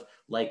there's sort of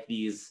like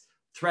these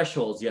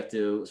thresholds you have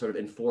to sort of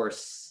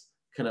enforce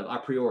kind of a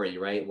priori,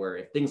 right? Where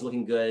if things are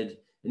looking good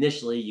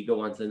initially, you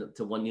go on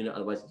to one unit,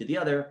 otherwise you do the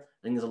other.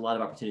 I think there's a lot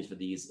of opportunities for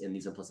these in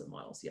these implicit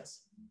models,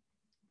 yes.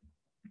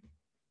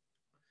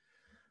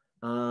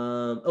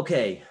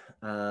 Okay,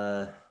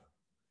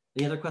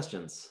 any other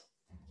questions?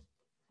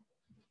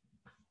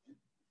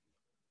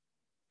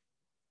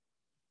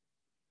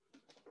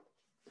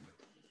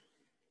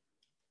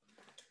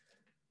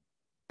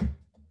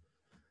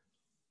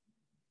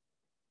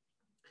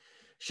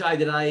 Shai,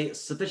 did I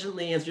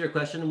sufficiently answer your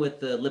question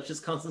with the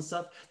Lipschitz constant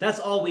stuff? That's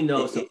all we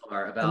know so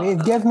far about. I mean,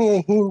 it gave me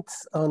a hint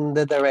on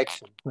the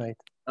direction, right?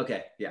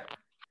 Okay, yeah.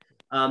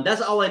 That's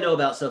all I know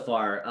about so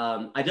far.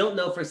 I don't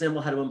know, for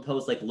example, how to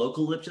impose like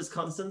local Lipschitz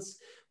constants.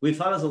 We've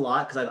thought this a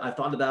lot because I've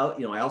thought about,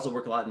 you know, I also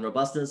work a lot in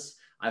robustness.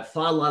 I've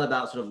thought a lot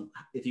about sort of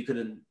if you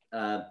could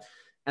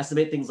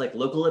estimate things like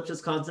local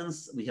Lipschitz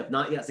constants. We have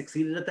not yet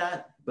succeeded at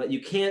that, but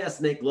you can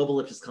estimate global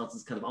Lipschitz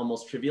constants kind of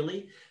almost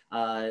trivially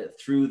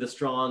through the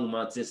strong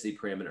monotonicity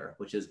parameter,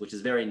 which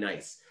is very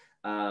nice.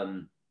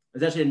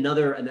 There's actually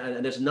another,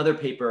 and there's another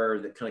paper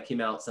that kind of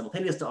came out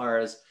simultaneous to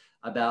ours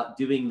about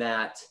doing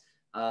that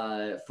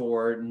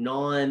for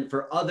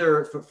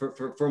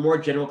more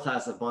general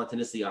class of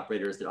monotonicity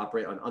operators that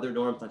operate on other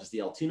norms, not just the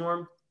L2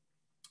 norm.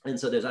 And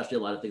so there's actually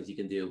a lot of things you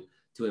can do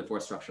to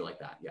enforce structure like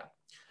that. Yeah.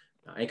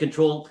 And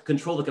control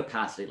the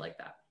capacity like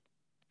that.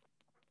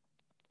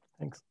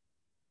 Thanks.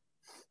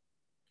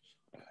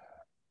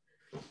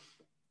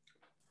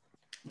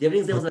 you have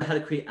any examples of how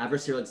to create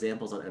adversarial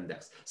examples on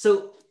MDEX?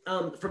 So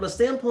from a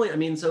standpoint, I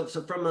mean, so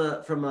from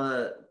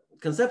a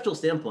conceptual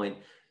standpoint,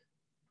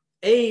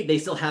 they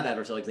still have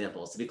adversarial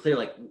examples. To be clear,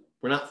 like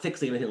we're not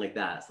fixing anything like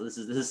that. So this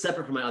is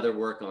separate from my other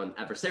work on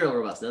adversarial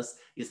robustness.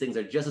 These things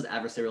are just as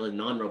adversarially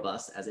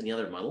non-robust as any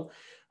other model.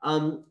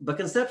 But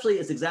conceptually,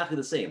 it's exactly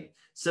the same.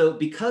 So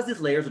because these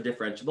layers are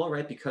differentiable,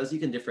 right? Because you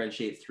can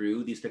differentiate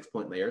through these fixed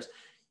point layers,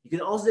 you can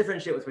also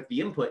differentiate with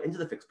the input into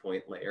the fixed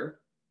point layer.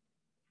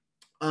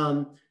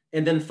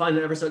 And then find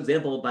an adversarial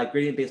example by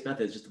gradient-based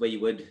methods, just the way you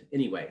would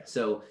anyway.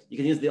 So you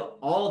can use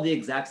all the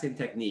exact same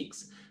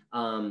techniques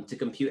to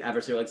compute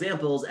adversarial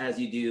examples as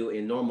you do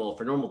in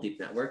for normal deep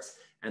networks,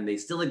 and they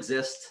still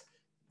exist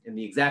in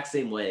the exact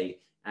same way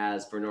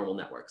as for normal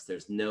networks.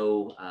 There's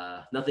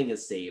nothing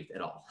is saved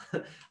at all.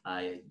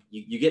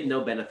 You get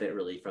no benefit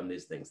really from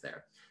these things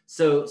there.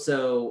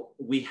 So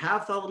we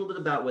have thought a little bit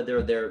about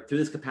whether through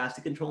this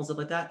capacity control and stuff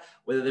like that,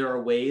 whether there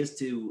are ways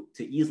to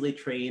easily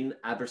train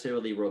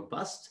adversarially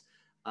robust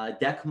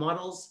DEC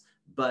models,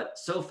 but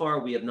so far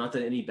we have not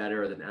done any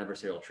better than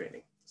adversarial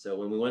training. So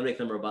when we want to make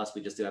them robust,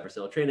 we just do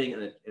adversarial training,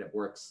 and it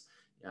works,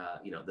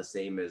 the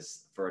same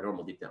as for a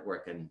normal deep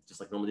network. And just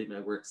like normal deep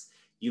networks,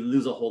 you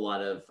lose a whole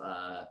lot of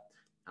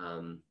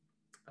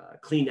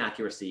clean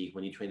accuracy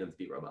when you train them to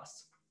be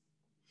robust.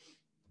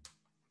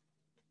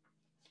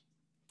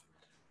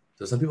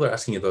 So some people are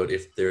asking about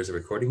if there's a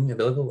recording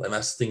available. I'm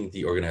asking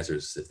the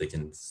organizers if they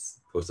can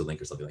post a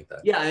link or something like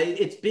that. Yeah,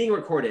 it's being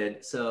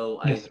recorded,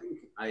 so Yes.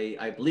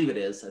 I believe it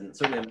is, and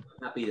certainly I'm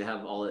happy to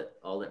have all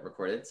it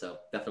recorded. So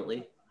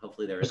definitely,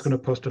 hopefully there is. Just going to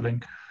post a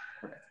link.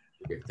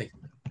 Okay, thank you.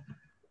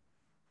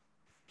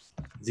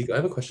 Zico, I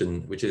have a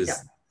question, which is,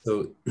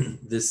 so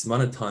this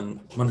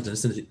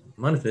monotonicity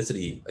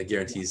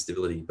guarantees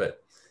stability,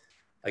 but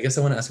I guess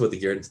I want to ask about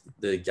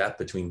the gap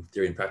between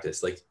theory and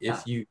practice. Like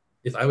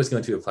if I was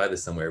going to apply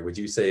this somewhere, would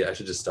you say I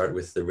should just start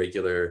with the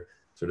regular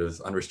sort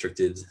of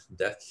unrestricted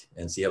deck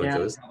and see how it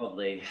goes?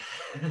 Probably.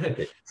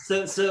 Okay.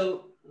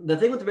 So the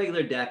thing with the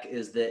regular deck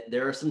is that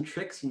there are some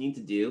tricks you need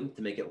to do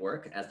to make it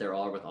work, as there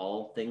are with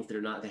all things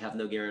that they have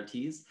no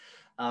guarantees.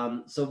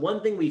 So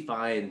one thing we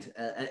find,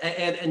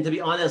 and to be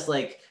honest,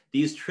 like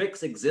these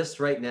tricks exist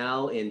right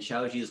now in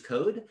Xiaoji's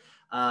code,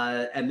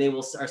 and they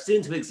are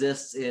soon to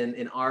exist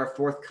in our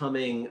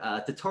forthcoming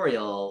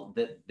tutorial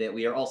that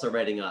we are also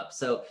writing up.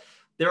 So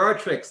there are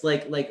tricks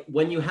like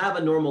when you have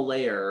a normal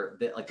layer,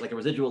 that like a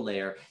residual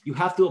layer, you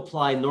have to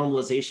apply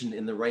normalization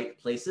in the right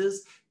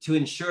places to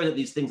ensure that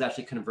these things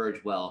actually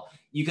converge well.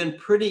 You can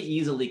pretty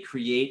easily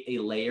create a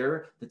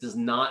layer that does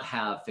not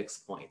have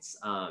fixed points,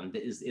 that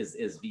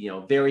is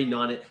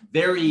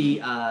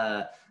very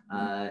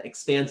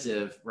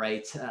expansive,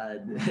 right?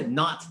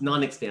 Not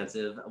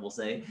non-expansive, we'll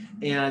say,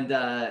 and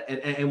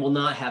will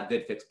not have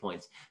good fixed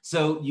points.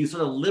 So you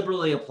sort of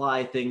liberally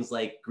apply things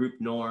like group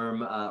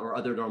norm or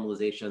other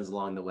normalizations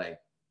along the way.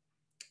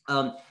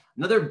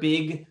 Another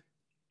big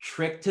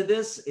trick to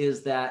this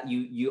is that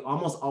you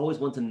almost always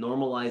want to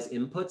normalize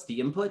the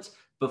inputs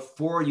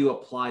before you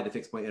apply the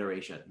fixed point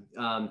iteration.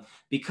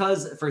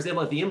 Because, for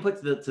example, if the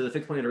input to the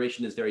fixed point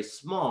iteration is very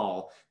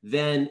small,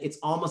 then it's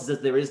almost as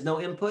if there is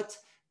no input,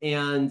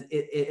 and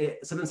it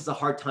sometimes it's a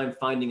hard time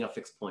finding a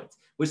fixed point,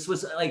 which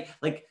was like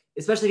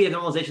especially if you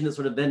have normalization that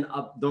sort of then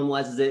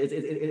normalizes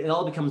it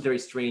all becomes very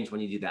strange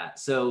when you do that.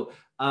 So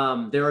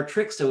there are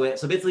tricks to it.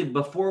 So basically,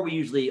 before we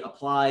usually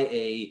apply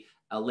a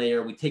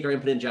layer, we take our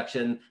input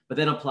injection, but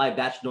then apply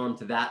batch norm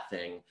to that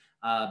thing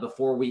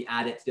before we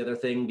add it to the other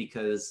thing,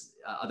 because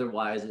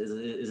otherwise it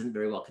isn't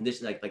very well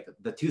conditioned. Like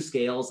the two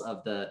scales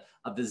of the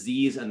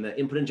Z's and the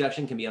input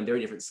injection can be on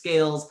very different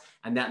scales,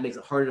 and that makes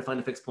it harder to find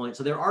a fixed point.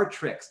 So there are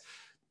tricks.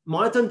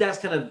 Monotone decks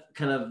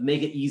kind of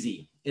make it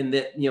easy in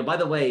that, by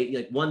the way,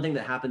 like one thing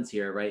that happens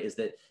here, right, is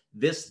that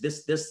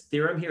this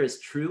theorem here is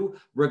true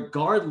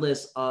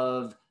regardless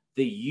of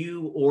the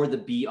U or the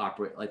B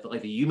operator,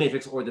 like the U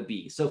matrix or the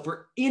B. So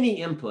for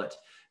any input,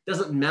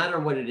 doesn't matter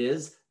what it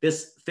is,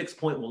 this fixed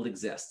point will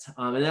exist.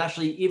 And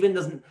actually even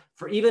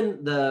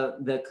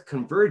the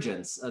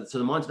convergence, so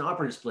the monotone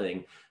operator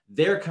splitting,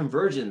 their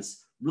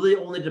convergence really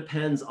only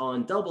depends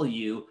on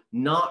W,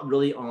 not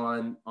really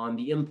on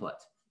the input.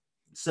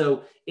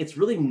 So it's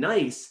really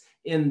nice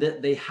in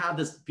that they have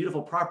this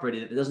beautiful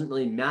property that it doesn't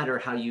really matter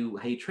how you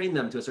train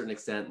them to a certain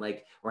extent,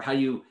 or how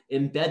you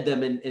embed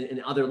them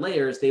in other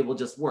layers, they will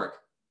just work.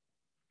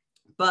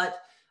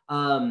 But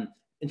in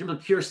terms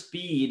of pure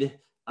speed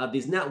of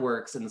these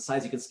networks and the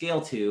size you can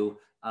scale to,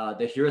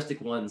 the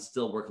heuristic ones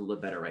still work a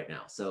little better right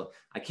now. So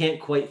I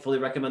can't quite fully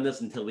recommend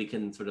this until we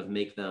can sort of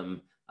make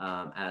them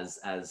as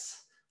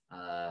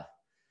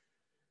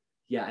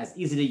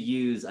easy to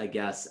use, I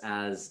guess,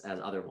 as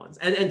other ones.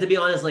 And to be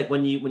honest, like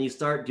when you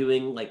start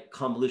doing like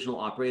convolutional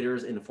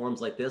operators in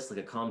forms like this, like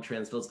a conv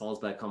transfers follows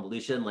by a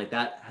convolution, like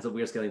that has a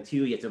weird scaling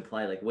too. You have to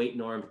apply like weight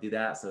norm to do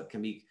that. So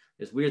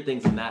there's weird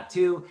things in that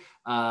too.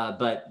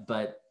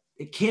 But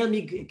it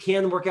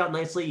can work out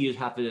nicely. You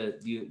have to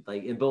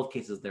like in both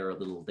cases there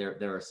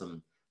are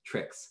some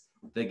tricks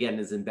that again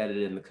is embedded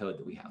in the code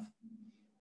that we have.